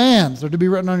 but the commands are to be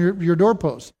written on your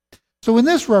doorposts. So in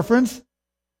this reference,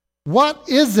 what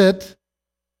is it?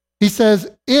 He says,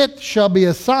 it shall be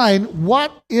a sign.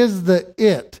 What is the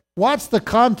it? What's the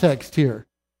context here?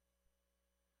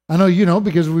 I know you know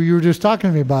because you were just talking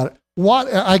to me about it.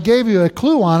 What I gave you a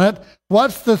clue on it.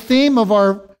 What's the theme of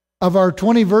our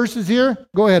 20 verses here?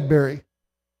 Go ahead, Barry.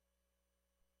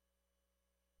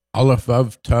 Aleph,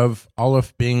 Vav, Tav,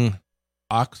 Aleph being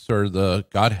ox or the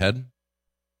Godhead,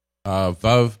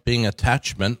 Vav being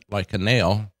attachment like a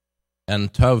nail,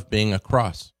 and Tav being a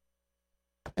cross.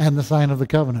 And the sign of the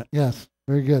covenant. Yes,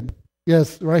 very good.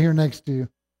 Yes, right here next to you.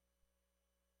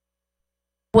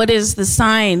 What is the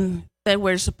sign that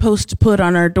we're supposed to put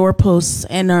on our doorposts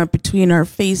and between our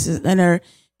faces and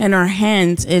our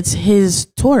hands? It's His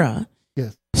Torah.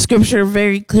 Yes. Scripture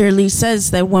very clearly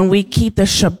says that when we keep the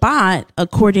Shabbat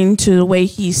according to the way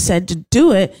He said to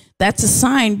do it, that's a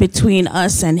sign between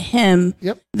us and Him.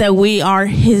 Yep. That we are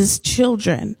His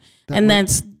children.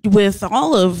 That's with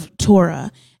all of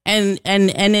Torah. And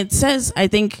it says, I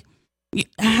think,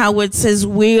 how it says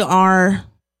we are,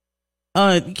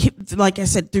 like I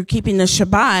said, through keeping the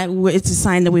Shabbat, it's a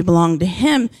sign that we belong to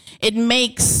Him. It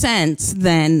makes sense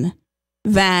then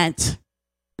that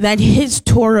His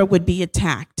Torah would be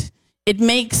attacked. It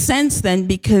makes sense then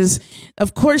because,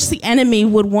 of course, the enemy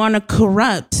would want to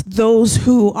corrupt those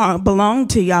who belong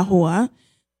to Yahuwah.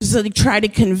 So they try to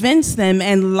convince them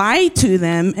and lie to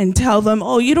them and tell them,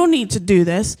 oh, you don't need to do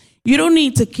this. You don't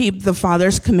need to keep the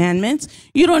Father's commandments.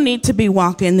 You don't need to be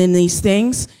walking in these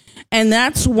things. And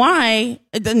that's why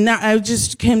I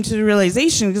just came to the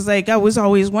realization, because like I was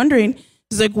always wondering,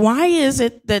 it's like, why is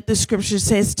it that the scripture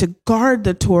says to guard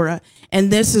the Torah?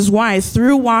 And this is why,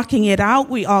 through walking it out,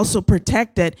 we also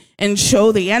protect it and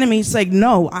show the enemy, it's like,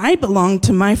 no, I belong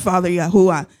to my Father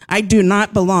Yahuwah. I do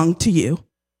not belong to you.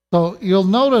 So you'll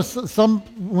notice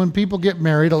when people get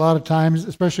married, a lot of times,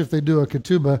 especially if they do a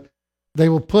ketubah, they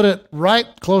will put it right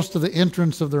close to the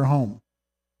entrance of their home.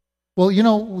 Well,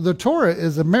 the Torah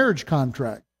is a marriage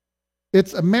contract.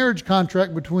 It's a marriage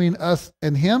contract between us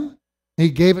and Him. He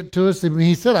gave it to us.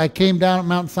 He said, I came down at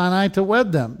Mount Sinai to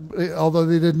wed them. Although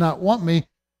they did not want me,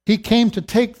 He came to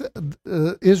take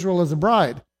Israel as a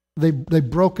bride. They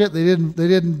broke it. They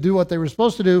didn't do what they were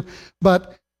supposed to do.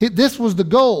 But this was the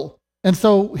goal. And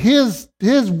so his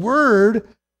word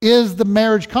is the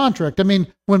marriage contract. I mean,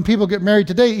 when people get married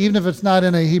today, even if it's not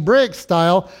in a Hebraic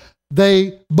style,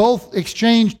 they both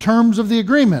exchange terms of the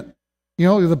agreement.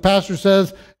 The pastor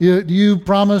says, you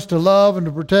promise to love and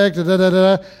to protect,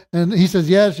 and he says,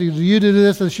 yes, you do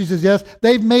this, and she says, yes.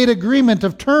 They've made agreement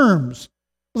of terms.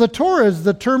 Well, the Torah is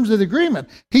the terms of the agreement.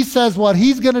 He says what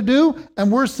He's going to do,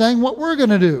 and we're saying what we're going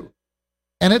to do.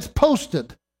 And it's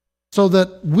posted so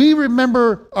that we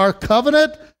remember our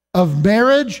covenant of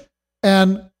marriage,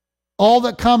 and all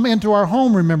that come into our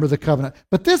home remember the covenant.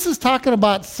 But this is talking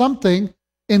about something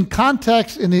in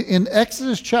context in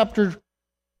Exodus chapter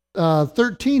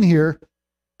 13 here,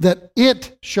 that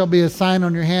it shall be a sign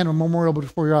on your hand, a memorial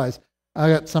before your eyes. I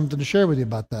got something to share with you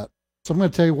about that. So I'm going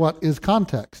to tell you what is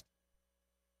context.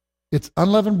 It's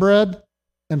unleavened bread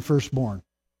and firstborn.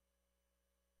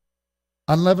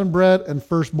 Unleavened bread and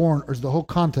firstborn is the whole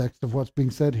context of what's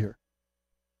being said here.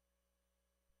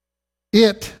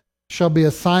 It shall be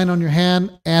a sign on your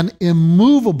hand and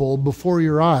immovable before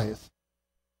your eyes.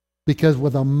 Because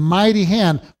with a mighty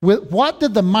hand, what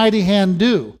did the mighty hand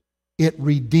do? It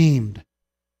redeemed.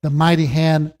 The mighty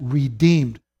hand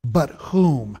redeemed. But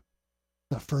whom?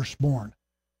 The firstborn.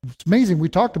 It's amazing. We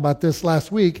talked about this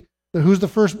last week. Who's the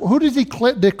first? Who does He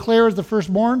declare as the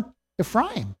firstborn?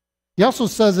 Ephraim. He also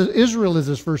says that Israel is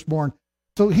His firstborn.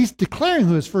 So He's declaring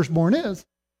who His firstborn is.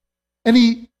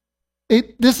 And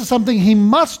this is something He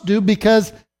must do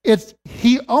because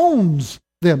He owns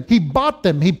them. He bought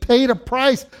them. He paid a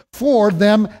price for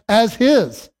them as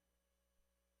His.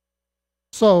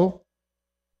 So,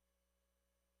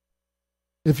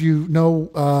 if you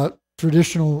know,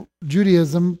 traditional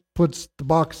Judaism puts the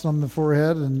box on the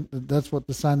forehead, and that's what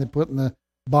the sign they put in the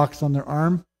box on their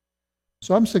arm.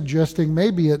 So I'm suggesting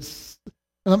maybe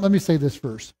let me say this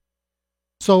first.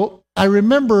 So I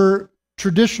remember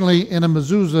traditionally in a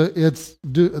mezuzah,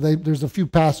 there's a few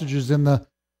passages in the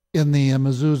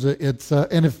mezuzah.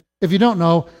 And if you don't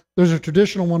know, there's a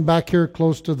traditional one back here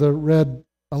close to the red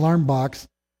alarm box,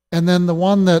 and then the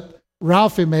one that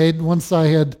Ralphie made once I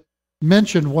had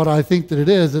mentioned what I think that it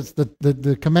is. It's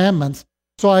the commandments.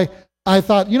 So I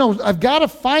thought, I've got to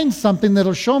find something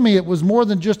that'll show me it was more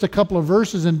than just a couple of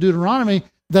verses in Deuteronomy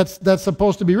that's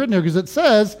supposed to be written here, because it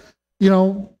says,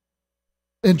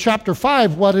 in chapter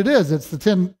 5 what it is. It's the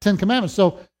Ten Commandments.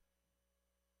 So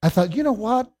I thought, you know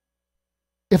what?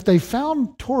 If they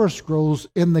found Torah scrolls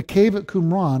in the cave at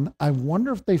Qumran, I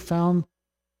wonder if they found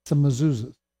some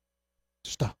mezuzahs.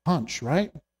 Just a hunch,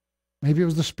 right? Maybe it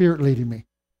was the Spirit leading me.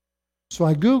 So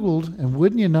I Googled, and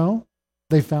wouldn't you know,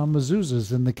 they found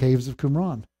mezuzahs in the caves of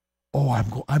Qumran. Oh,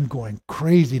 I'm going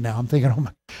crazy now. I'm thinking, oh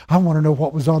my, I want to know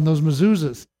what was on those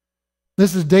mezuzahs.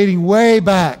 This is dating way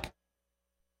back.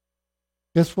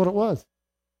 Guess what it was?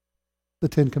 The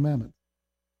Ten Commandments.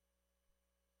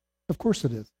 Of course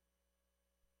it is.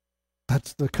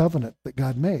 That's the covenant that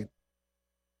God made.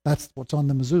 That's what's on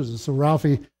the mezuzahs. So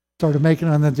Ralphie started making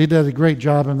it, and then he did a great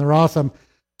job, and they're awesome.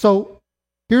 So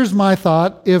here's my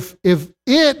thought. If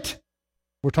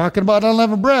we're talking about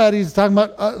unleavened bread, he's talking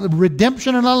about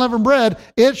redemption and unleavened bread.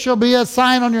 It shall be a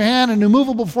sign on your hand and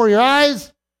immovable before your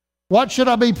eyes. What should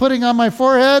I be putting on my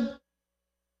forehead?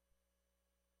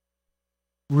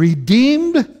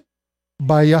 Redeemed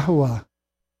by Yahuwah.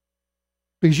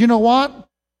 Because you know what?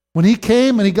 When he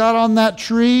came and he got on that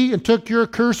tree and took your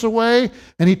curse away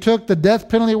and he took the death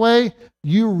penalty away,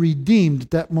 you redeemed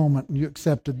at that moment and you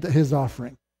accepted his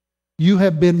offering. You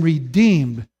have been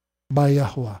redeemed by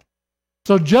Yahuwah.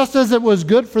 So just as it was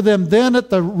good for them then at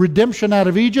the redemption out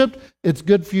of Egypt, it's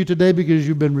good for you today because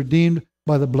you've been redeemed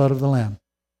by the blood of the Lamb.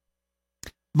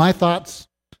 My thoughts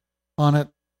on it,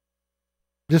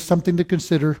 just something to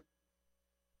consider.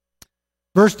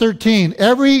 Verse 13,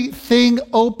 everything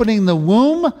opening the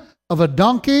womb of a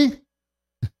donkey,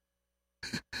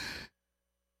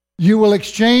 you will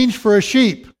exchange for a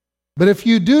sheep. But if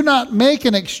you do not make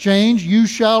an exchange, you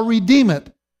shall redeem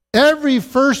it. Every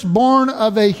firstborn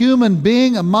of a human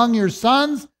being among your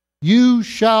sons, you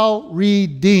shall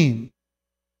redeem.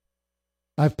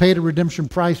 I've paid a redemption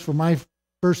price for my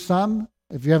first son.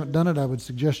 If you haven't done it, I would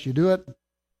suggest you do it.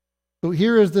 So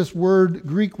here is this word,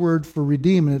 Greek word for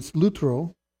redeem, and it's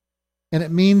lutro, and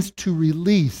it means to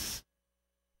release,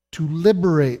 to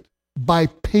liberate by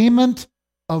payment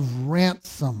of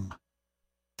ransom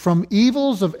from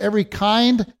evils of every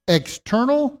kind,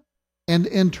 external and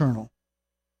internal.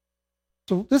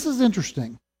 So this is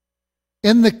interesting.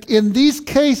 In these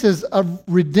cases of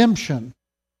redemption,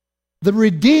 the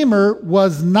Redeemer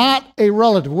was not a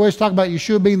relative. We always talk about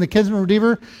Yeshua being the kinsman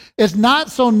Redeemer. It's not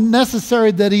so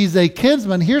necessary that he's a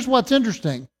kinsman. Here's what's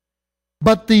interesting.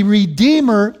 But the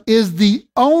Redeemer is the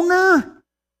owner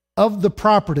of the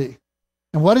property.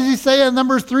 And what does he say in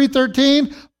Numbers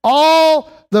 3:13?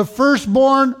 All the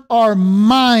firstborn are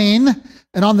mine.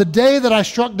 And on the day that I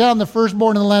struck down the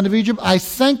firstborn in the land of Egypt, I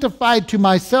sanctified to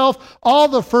myself all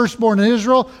the firstborn in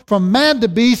Israel. From man to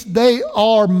beast, they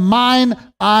are mine.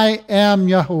 I am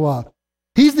Yahuwah.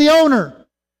 He's the owner.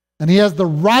 And he has the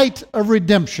right of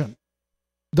redemption.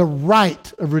 The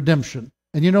right of redemption.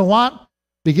 And you know what?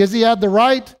 Because he had the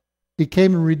right, he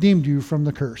came and redeemed you from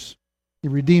the curse. He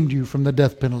redeemed you from the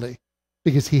death penalty.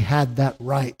 Because he had that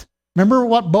right. Remember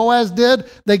what Boaz did?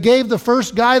 They gave the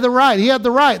first guy the right. He had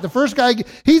the right. The first guy,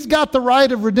 he's got the right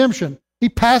of redemption. He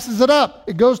passes it up.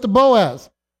 It goes to Boaz.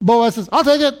 Boaz says, I'll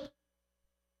take it.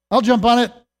 I'll jump on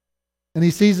it. And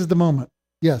he seizes the moment.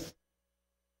 Yes.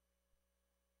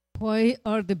 Why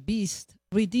are the beasts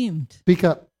redeemed? Speak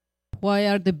up. Why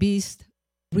are the beasts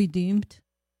redeemed?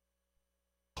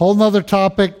 Whole nother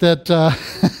topic that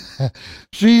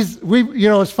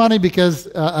it's funny because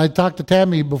I talked to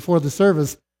Tammy before the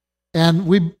service.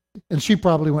 And she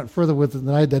probably went further with it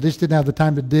than I did. I just didn't have the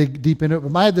time to dig deep into it.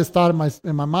 But I had this thought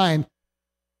in my mind,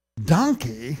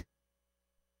 donkey?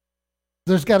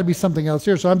 There's got to be something else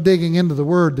here. So I'm digging into the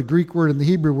word, the Greek word and the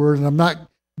Hebrew word, and I'm not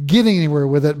getting anywhere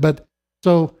with it. But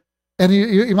so, and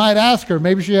you might ask her,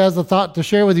 maybe she has a thought to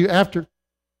share with you after.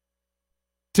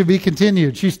 To be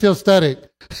continued. She's still studying.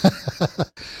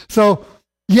 So,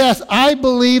 yes, I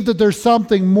believe that there's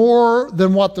something more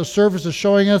than what the surface is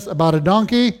showing us about a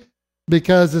donkey.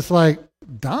 Because it's like,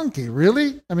 donkey,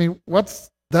 really? I mean,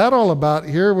 what's that all about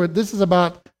here? This is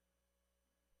about,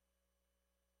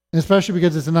 especially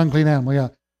because it's an unclean animal, yeah.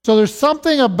 So there's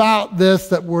something about this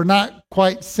that we're not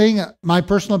quite seeing, my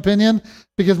personal opinion,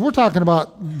 because we're talking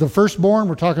about the firstborn,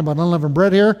 we're talking about unleavened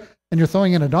bread here, and you're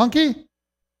throwing in a donkey?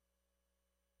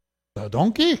 A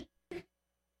donkey?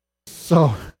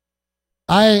 So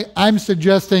I'm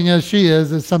suggesting, as she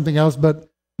is something else, but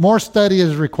more study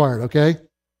is required, okay?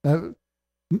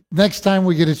 Next time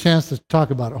we get a chance to talk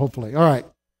about it, hopefully. All right.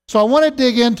 So I want to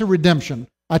dig into redemption.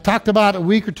 I talked about a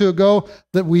week or two ago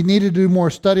that we needed to do more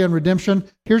study on redemption.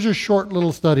 Here's a short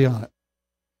little study on it.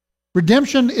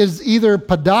 Redemption is either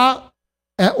pada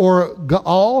or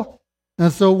gaal.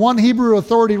 And so one Hebrew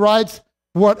authority writes,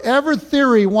 whatever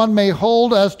theory one may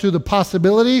hold as to the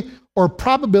possibility or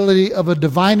probability of a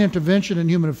divine intervention in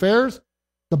human affairs,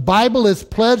 the Bible is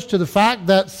pledged to the fact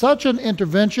that such an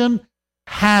intervention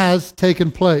has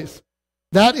taken place.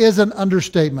 That is an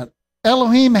understatement.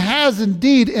 Elohim has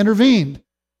indeed intervened,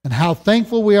 and how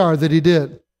thankful we are that he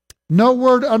did. No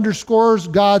word underscores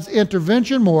God's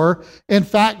intervention more, in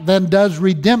fact, than does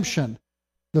redemption.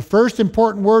 The first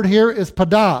important word here is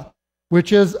pada,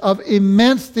 which is of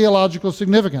immense theological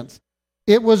significance.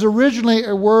 It was originally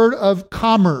a word of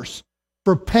commerce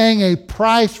for paying a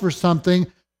price for something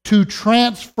to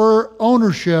transfer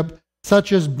ownership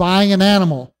such as buying an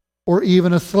animal or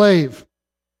even a slave.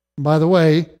 And by the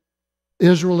way,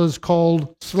 Israel is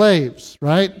called slaves,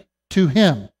 right? To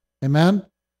him. Amen?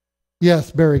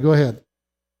 Yes, Barry, go ahead.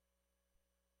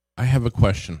 I have a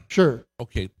question. Sure.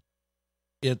 Okay,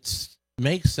 it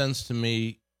makes sense to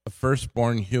me. A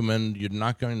firstborn human, you're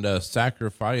not going to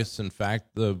sacrifice. In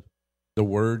fact, the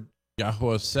word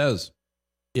Yahweh says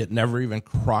it never even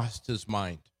crossed his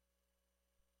mind.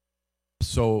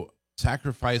 So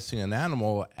sacrificing an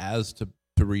animal as to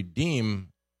redeem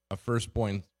a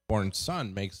firstborn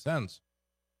son makes sense.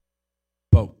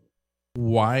 But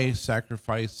why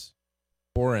sacrifice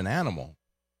for an animal?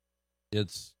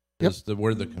 Is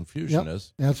where the confusion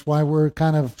is. That's why we're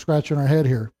kind of scratching our head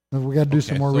here. We got to do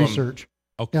some more research.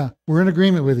 Okay. Yeah, we're in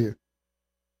agreement with you.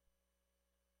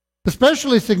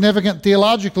 Especially significant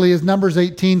theologically is Numbers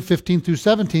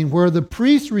 18:15-17, where the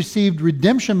priests received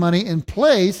redemption money in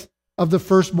place of the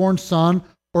firstborn son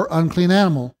or unclean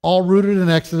animal, all rooted in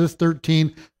Exodus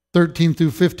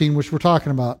 13:13-15, which we're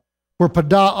talking about, where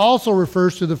Padah also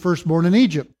refers to the firstborn in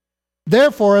Egypt.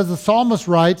 Therefore, as the psalmist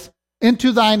writes,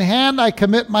 into thine hand I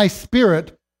commit my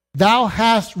spirit. Thou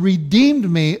hast redeemed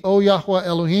me, O Yahweh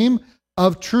Elohim,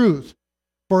 of truth.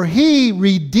 For he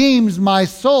redeems my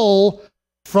soul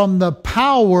from the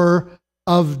power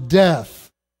of death.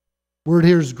 Word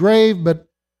here is grave, but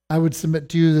I would submit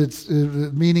to you that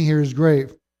the meaning here is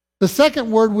grave. The second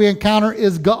word we encounter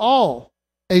is Gaal,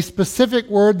 a specific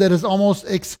word that is almost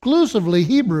exclusively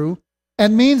Hebrew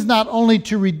and means not only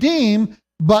to redeem,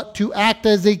 but to act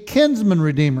as a kinsman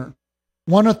redeemer.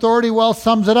 One authority well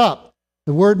sums it up.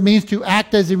 The word means to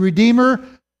act as a redeemer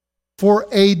for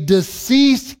a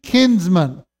deceased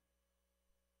kinsman.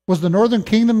 Was the northern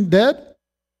kingdom dead?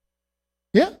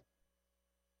 Yeah.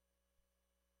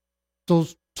 So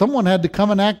someone had to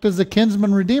come and act as a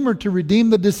kinsman redeemer to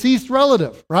redeem the deceased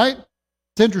relative, right?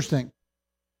 It's interesting.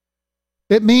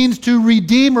 It means to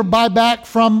redeem or buy back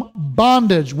from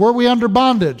bondage. Were we under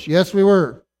bondage? Yes, we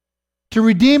were. To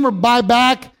redeem or buy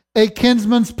back a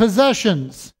kinsman's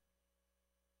possessions.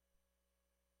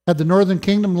 Had the northern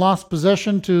kingdom lost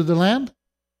possession to the land?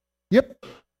 Yep.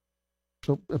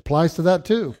 So it applies to that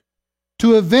too.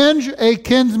 To avenge a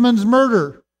kinsman's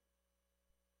murder.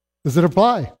 Does it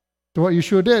apply to what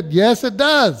Yeshua did? Yes, it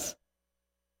does.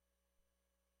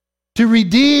 To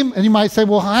redeem, and you might say,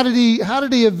 well, how did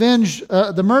he avenge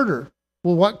the murder?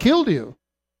 Well, what killed you?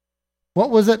 What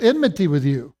was at enmity with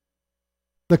you?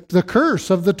 The curse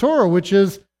of the Torah, which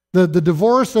is the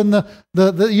divorce and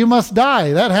the you must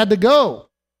die. That had to go.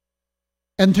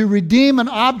 And to redeem an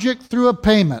object through a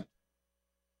payment.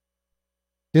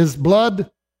 His blood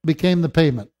became the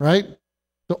payment, right?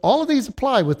 So all of these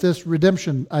apply with this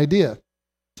redemption idea.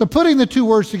 So putting the two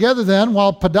words together then,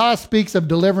 while Padah speaks of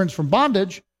deliverance from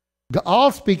bondage,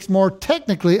 Gaal speaks more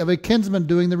technically of a kinsman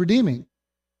doing the redeeming.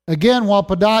 Again, while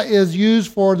Padah is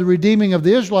used for the redeeming of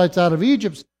the Israelites out of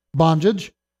Egypt's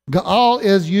bondage, Gaal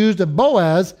is used of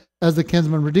Boaz as the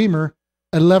kinsman redeemer,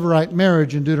 a Levirate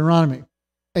marriage in Deuteronomy.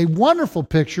 A wonderful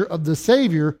picture of the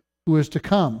Savior who is to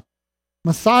come.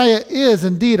 Messiah is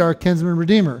indeed our kinsman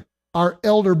redeemer, our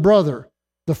elder brother,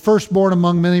 the firstborn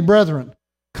among many brethren,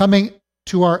 coming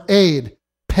to our aid,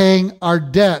 paying our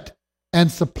debt, and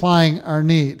supplying our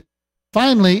need.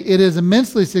 Finally, it is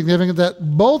immensely significant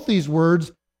that both these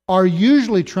words are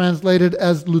usually translated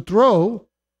as lutro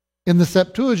in the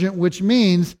Septuagint, which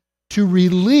means to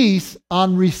release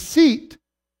on receipt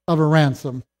of a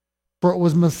ransom. For it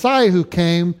was Messiah who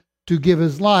came to give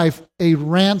his life a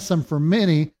ransom for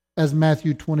many, as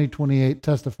Matthew 20:28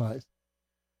 testifies.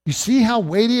 You see how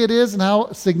weighty it is and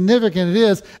how significant it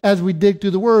is as we dig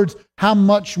through the words, how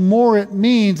much more it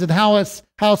means and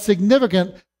how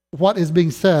significant what is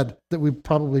being said that we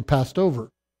probably passed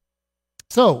over.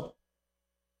 So,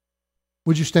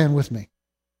 would you stand with me?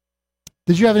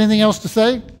 Did you have anything else to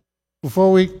say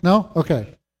before we? No?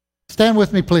 Okay. Stand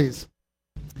with me, please.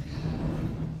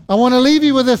 I want to leave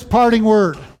you with this parting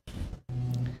word.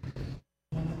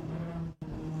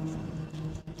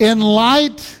 In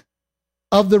light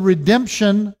of the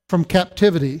redemption from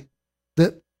captivity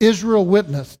that Israel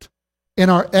witnessed in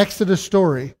our Exodus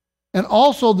story, and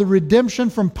also the redemption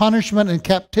from punishment and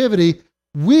captivity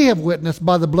we have witnessed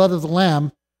by the blood of the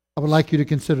Lamb, I would like you to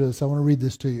consider this. I want to read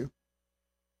this to you.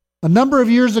 A number of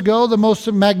years ago, the most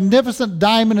magnificent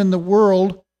diamond in the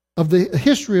world, of the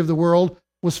history of the world,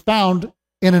 was found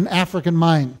in an African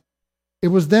mine. It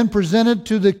was then presented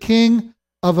to the king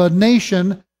of a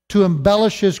nation to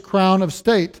embellish his crown of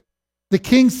state. The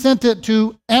king sent it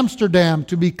to Amsterdam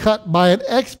to be cut by an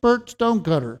expert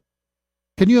stonecutter.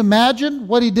 Can you imagine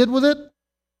what he did with it?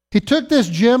 He took this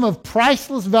gem of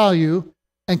priceless value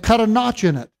and cut a notch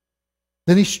in it.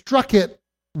 Then he struck it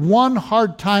one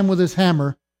hard time with his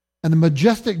hammer, and the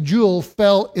majestic jewel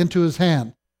fell into his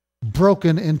hand,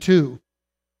 broken in two.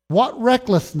 What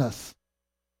recklessness!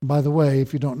 By the way,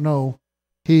 if you don't know,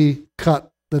 he cut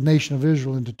the nation of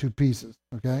Israel into two pieces,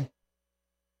 okay?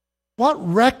 What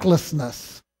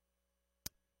recklessness!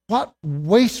 What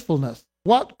wastefulness!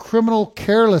 What criminal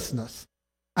carelessness!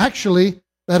 Actually,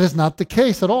 that is not the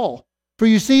case at all. For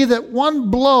you see that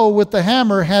one blow with the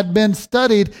hammer had been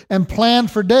studied and planned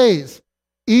for days,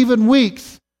 even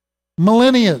weeks,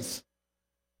 millennia.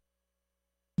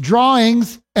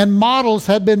 Drawings and models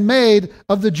had been made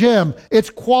of the gem,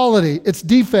 its quality, its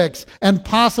defects, and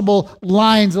possible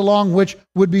lines along which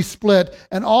would be split,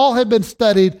 and all had been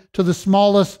studied to the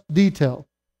smallest detail.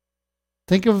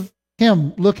 Think of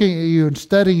him looking at you and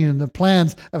studying you and the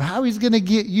plans of how he's going to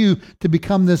get you to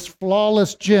become this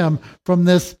flawless gem from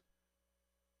this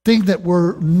thing that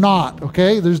we're not,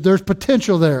 okay? There's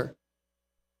potential there.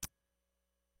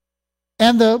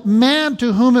 And the man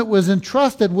to whom it was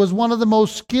entrusted was one of the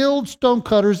most skilled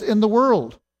stonecutters in the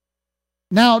world.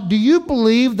 Now, do you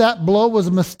believe that blow was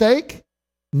a mistake?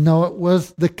 No, it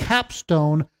was the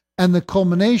capstone and the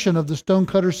culmination of the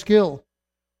stonecutter's skill.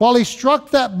 While he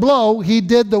struck that blow, he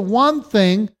did the one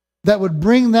thing that would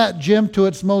bring that gem to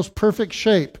its most perfect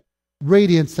shape,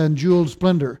 radiance and jeweled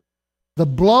splendor. The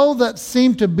blow that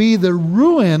seemed to be the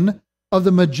ruin of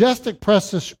the majestic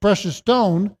precious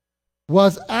stone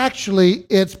was actually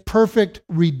its perfect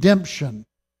redemption.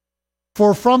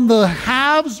 For from the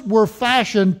halves were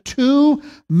fashioned two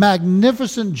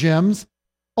magnificent gems.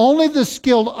 Only the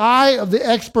skilled eye of the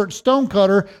expert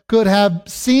stonecutter could have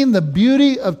seen the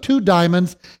beauty of two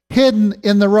diamonds hidden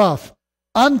in the rough,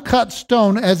 uncut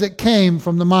stone as it came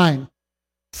from the mine.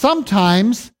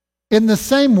 Sometimes, in the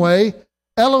same way,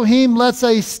 Elohim lets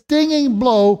a stinging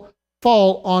blow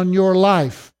fall on your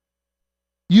life.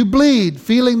 You bleed,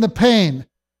 feeling the pain.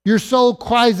 Your soul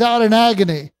cries out in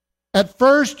agony. At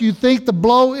first, you think the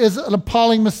blow is an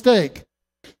appalling mistake.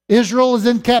 Israel is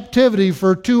in captivity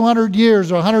for 200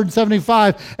 years or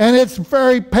 175, and it's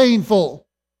very painful.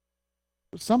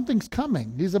 But something's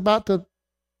coming. He's about to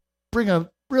bring a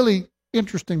really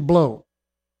interesting blow.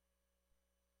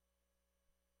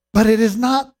 But it is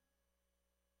not,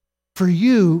 for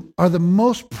you are the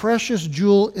most precious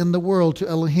jewel in the world to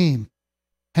Elohim.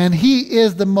 And he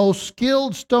is the most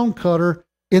skilled stonecutter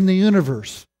in the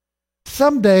universe.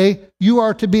 Someday you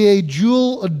are to be a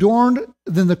jewel adorned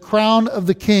in the crown of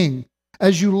the king.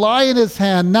 As you lie in his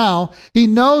hand now, he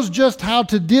knows just how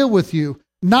to deal with you.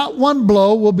 Not one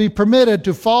blow will be permitted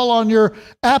to fall on your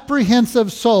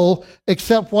apprehensive soul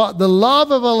except what the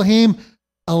love of Elohim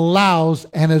allows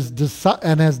and is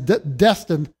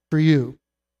destined for you.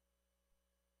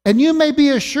 And you may be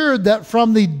assured that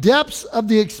from the depths of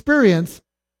the experience,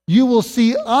 you will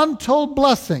see untold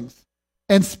blessings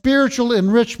and spiritual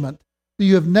enrichment that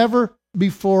you have never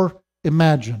before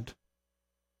imagined.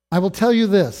 I will tell you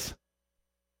this,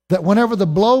 that whenever the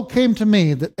blow came to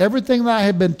me, that everything that I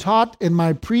had been taught in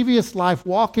my previous life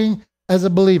walking as a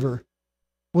believer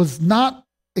was not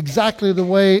exactly the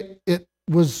way it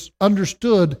was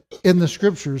understood in the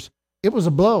scriptures. It was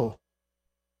a blow.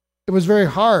 It was very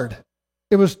hard.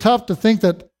 It was tough to think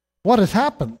that, what has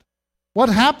happened? What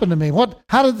happened to me?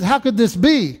 How could this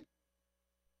be?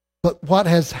 But what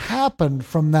has happened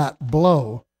from that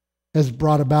blow has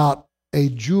brought about a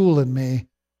jewel in me,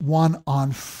 one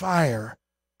on fire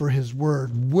for his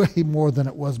word, way more than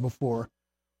it was before.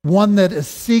 One that is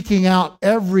seeking out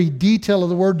every detail of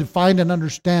the word to find and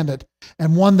understand it,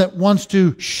 and one that wants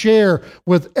to share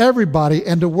with everybody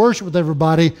and to worship with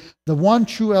everybody the one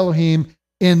true Elohim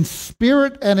in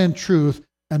spirit and in truth,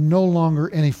 and no longer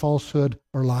any falsehood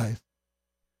or lies.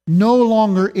 No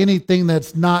longer anything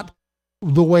that's not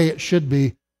the way it should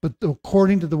be, but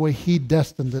according to the way he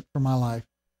destined it for my life.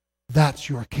 That's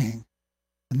your king.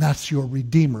 And that's your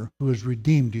redeemer who has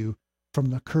redeemed you from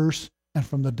the curse and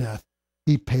from the death.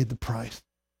 He paid the price.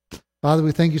 Father,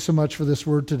 we thank you so much for this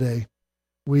word today.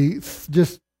 We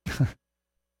just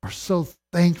are so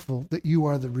thankful that you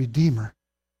are the redeemer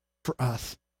for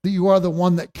us, that you are the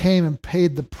one that came and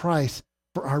paid the price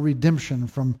for our redemption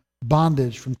from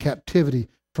bondage, from captivity,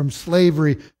 from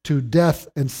slavery to death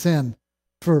and sin,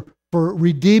 for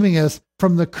redeeming us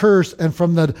from the curse and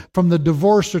from the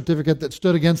divorce certificate that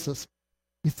stood against us.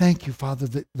 We thank you, Father,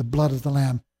 that the blood of the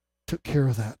Lamb took care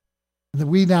of that. And that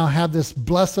we now have this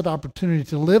blessed opportunity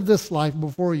to live this life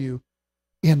before you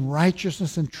in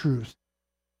righteousness and truth.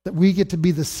 That we get to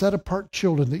be the set-apart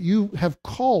children that you have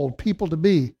called people to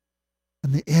be.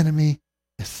 And the enemy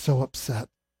is so upset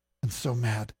and so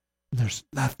mad. And there's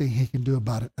nothing he can do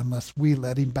about it unless we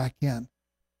let him back in.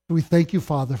 We thank you,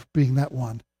 Father, for being that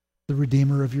one, the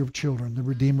Redeemer of your children, the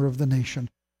Redeemer of the nation.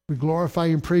 We glorify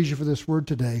you and praise you for this word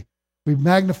today. We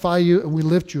magnify you and we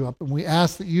lift you up, and we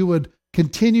ask that you would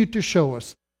continue to show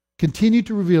us, continue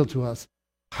to reveal to us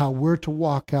how we're to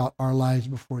walk out our lives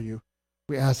before you.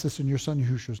 We ask this in your Son,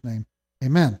 Yahushua's name.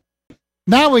 Amen.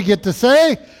 Now we get to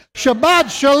say,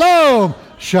 Shabbat Shalom.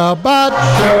 Shabbat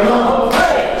Shalom.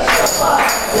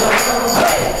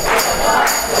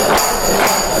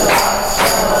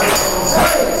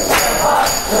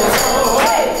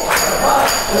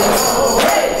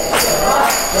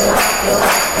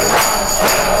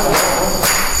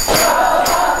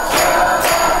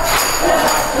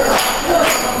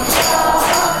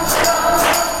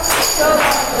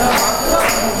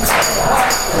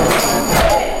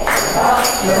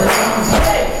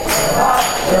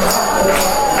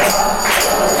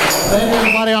 Thank you,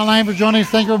 everybody online, for joining us.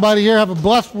 Thank you, everybody here. Have a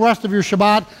blessed rest of your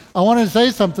Shabbat. I wanted to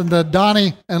say something to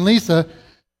Donnie and Lisa.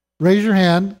 Raise your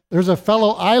hand. There's a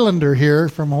fellow islander here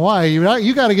from Hawaii.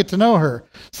 You got to get to know her.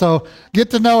 So get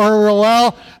to know her real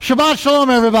well. Shabbat Shalom,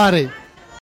 everybody.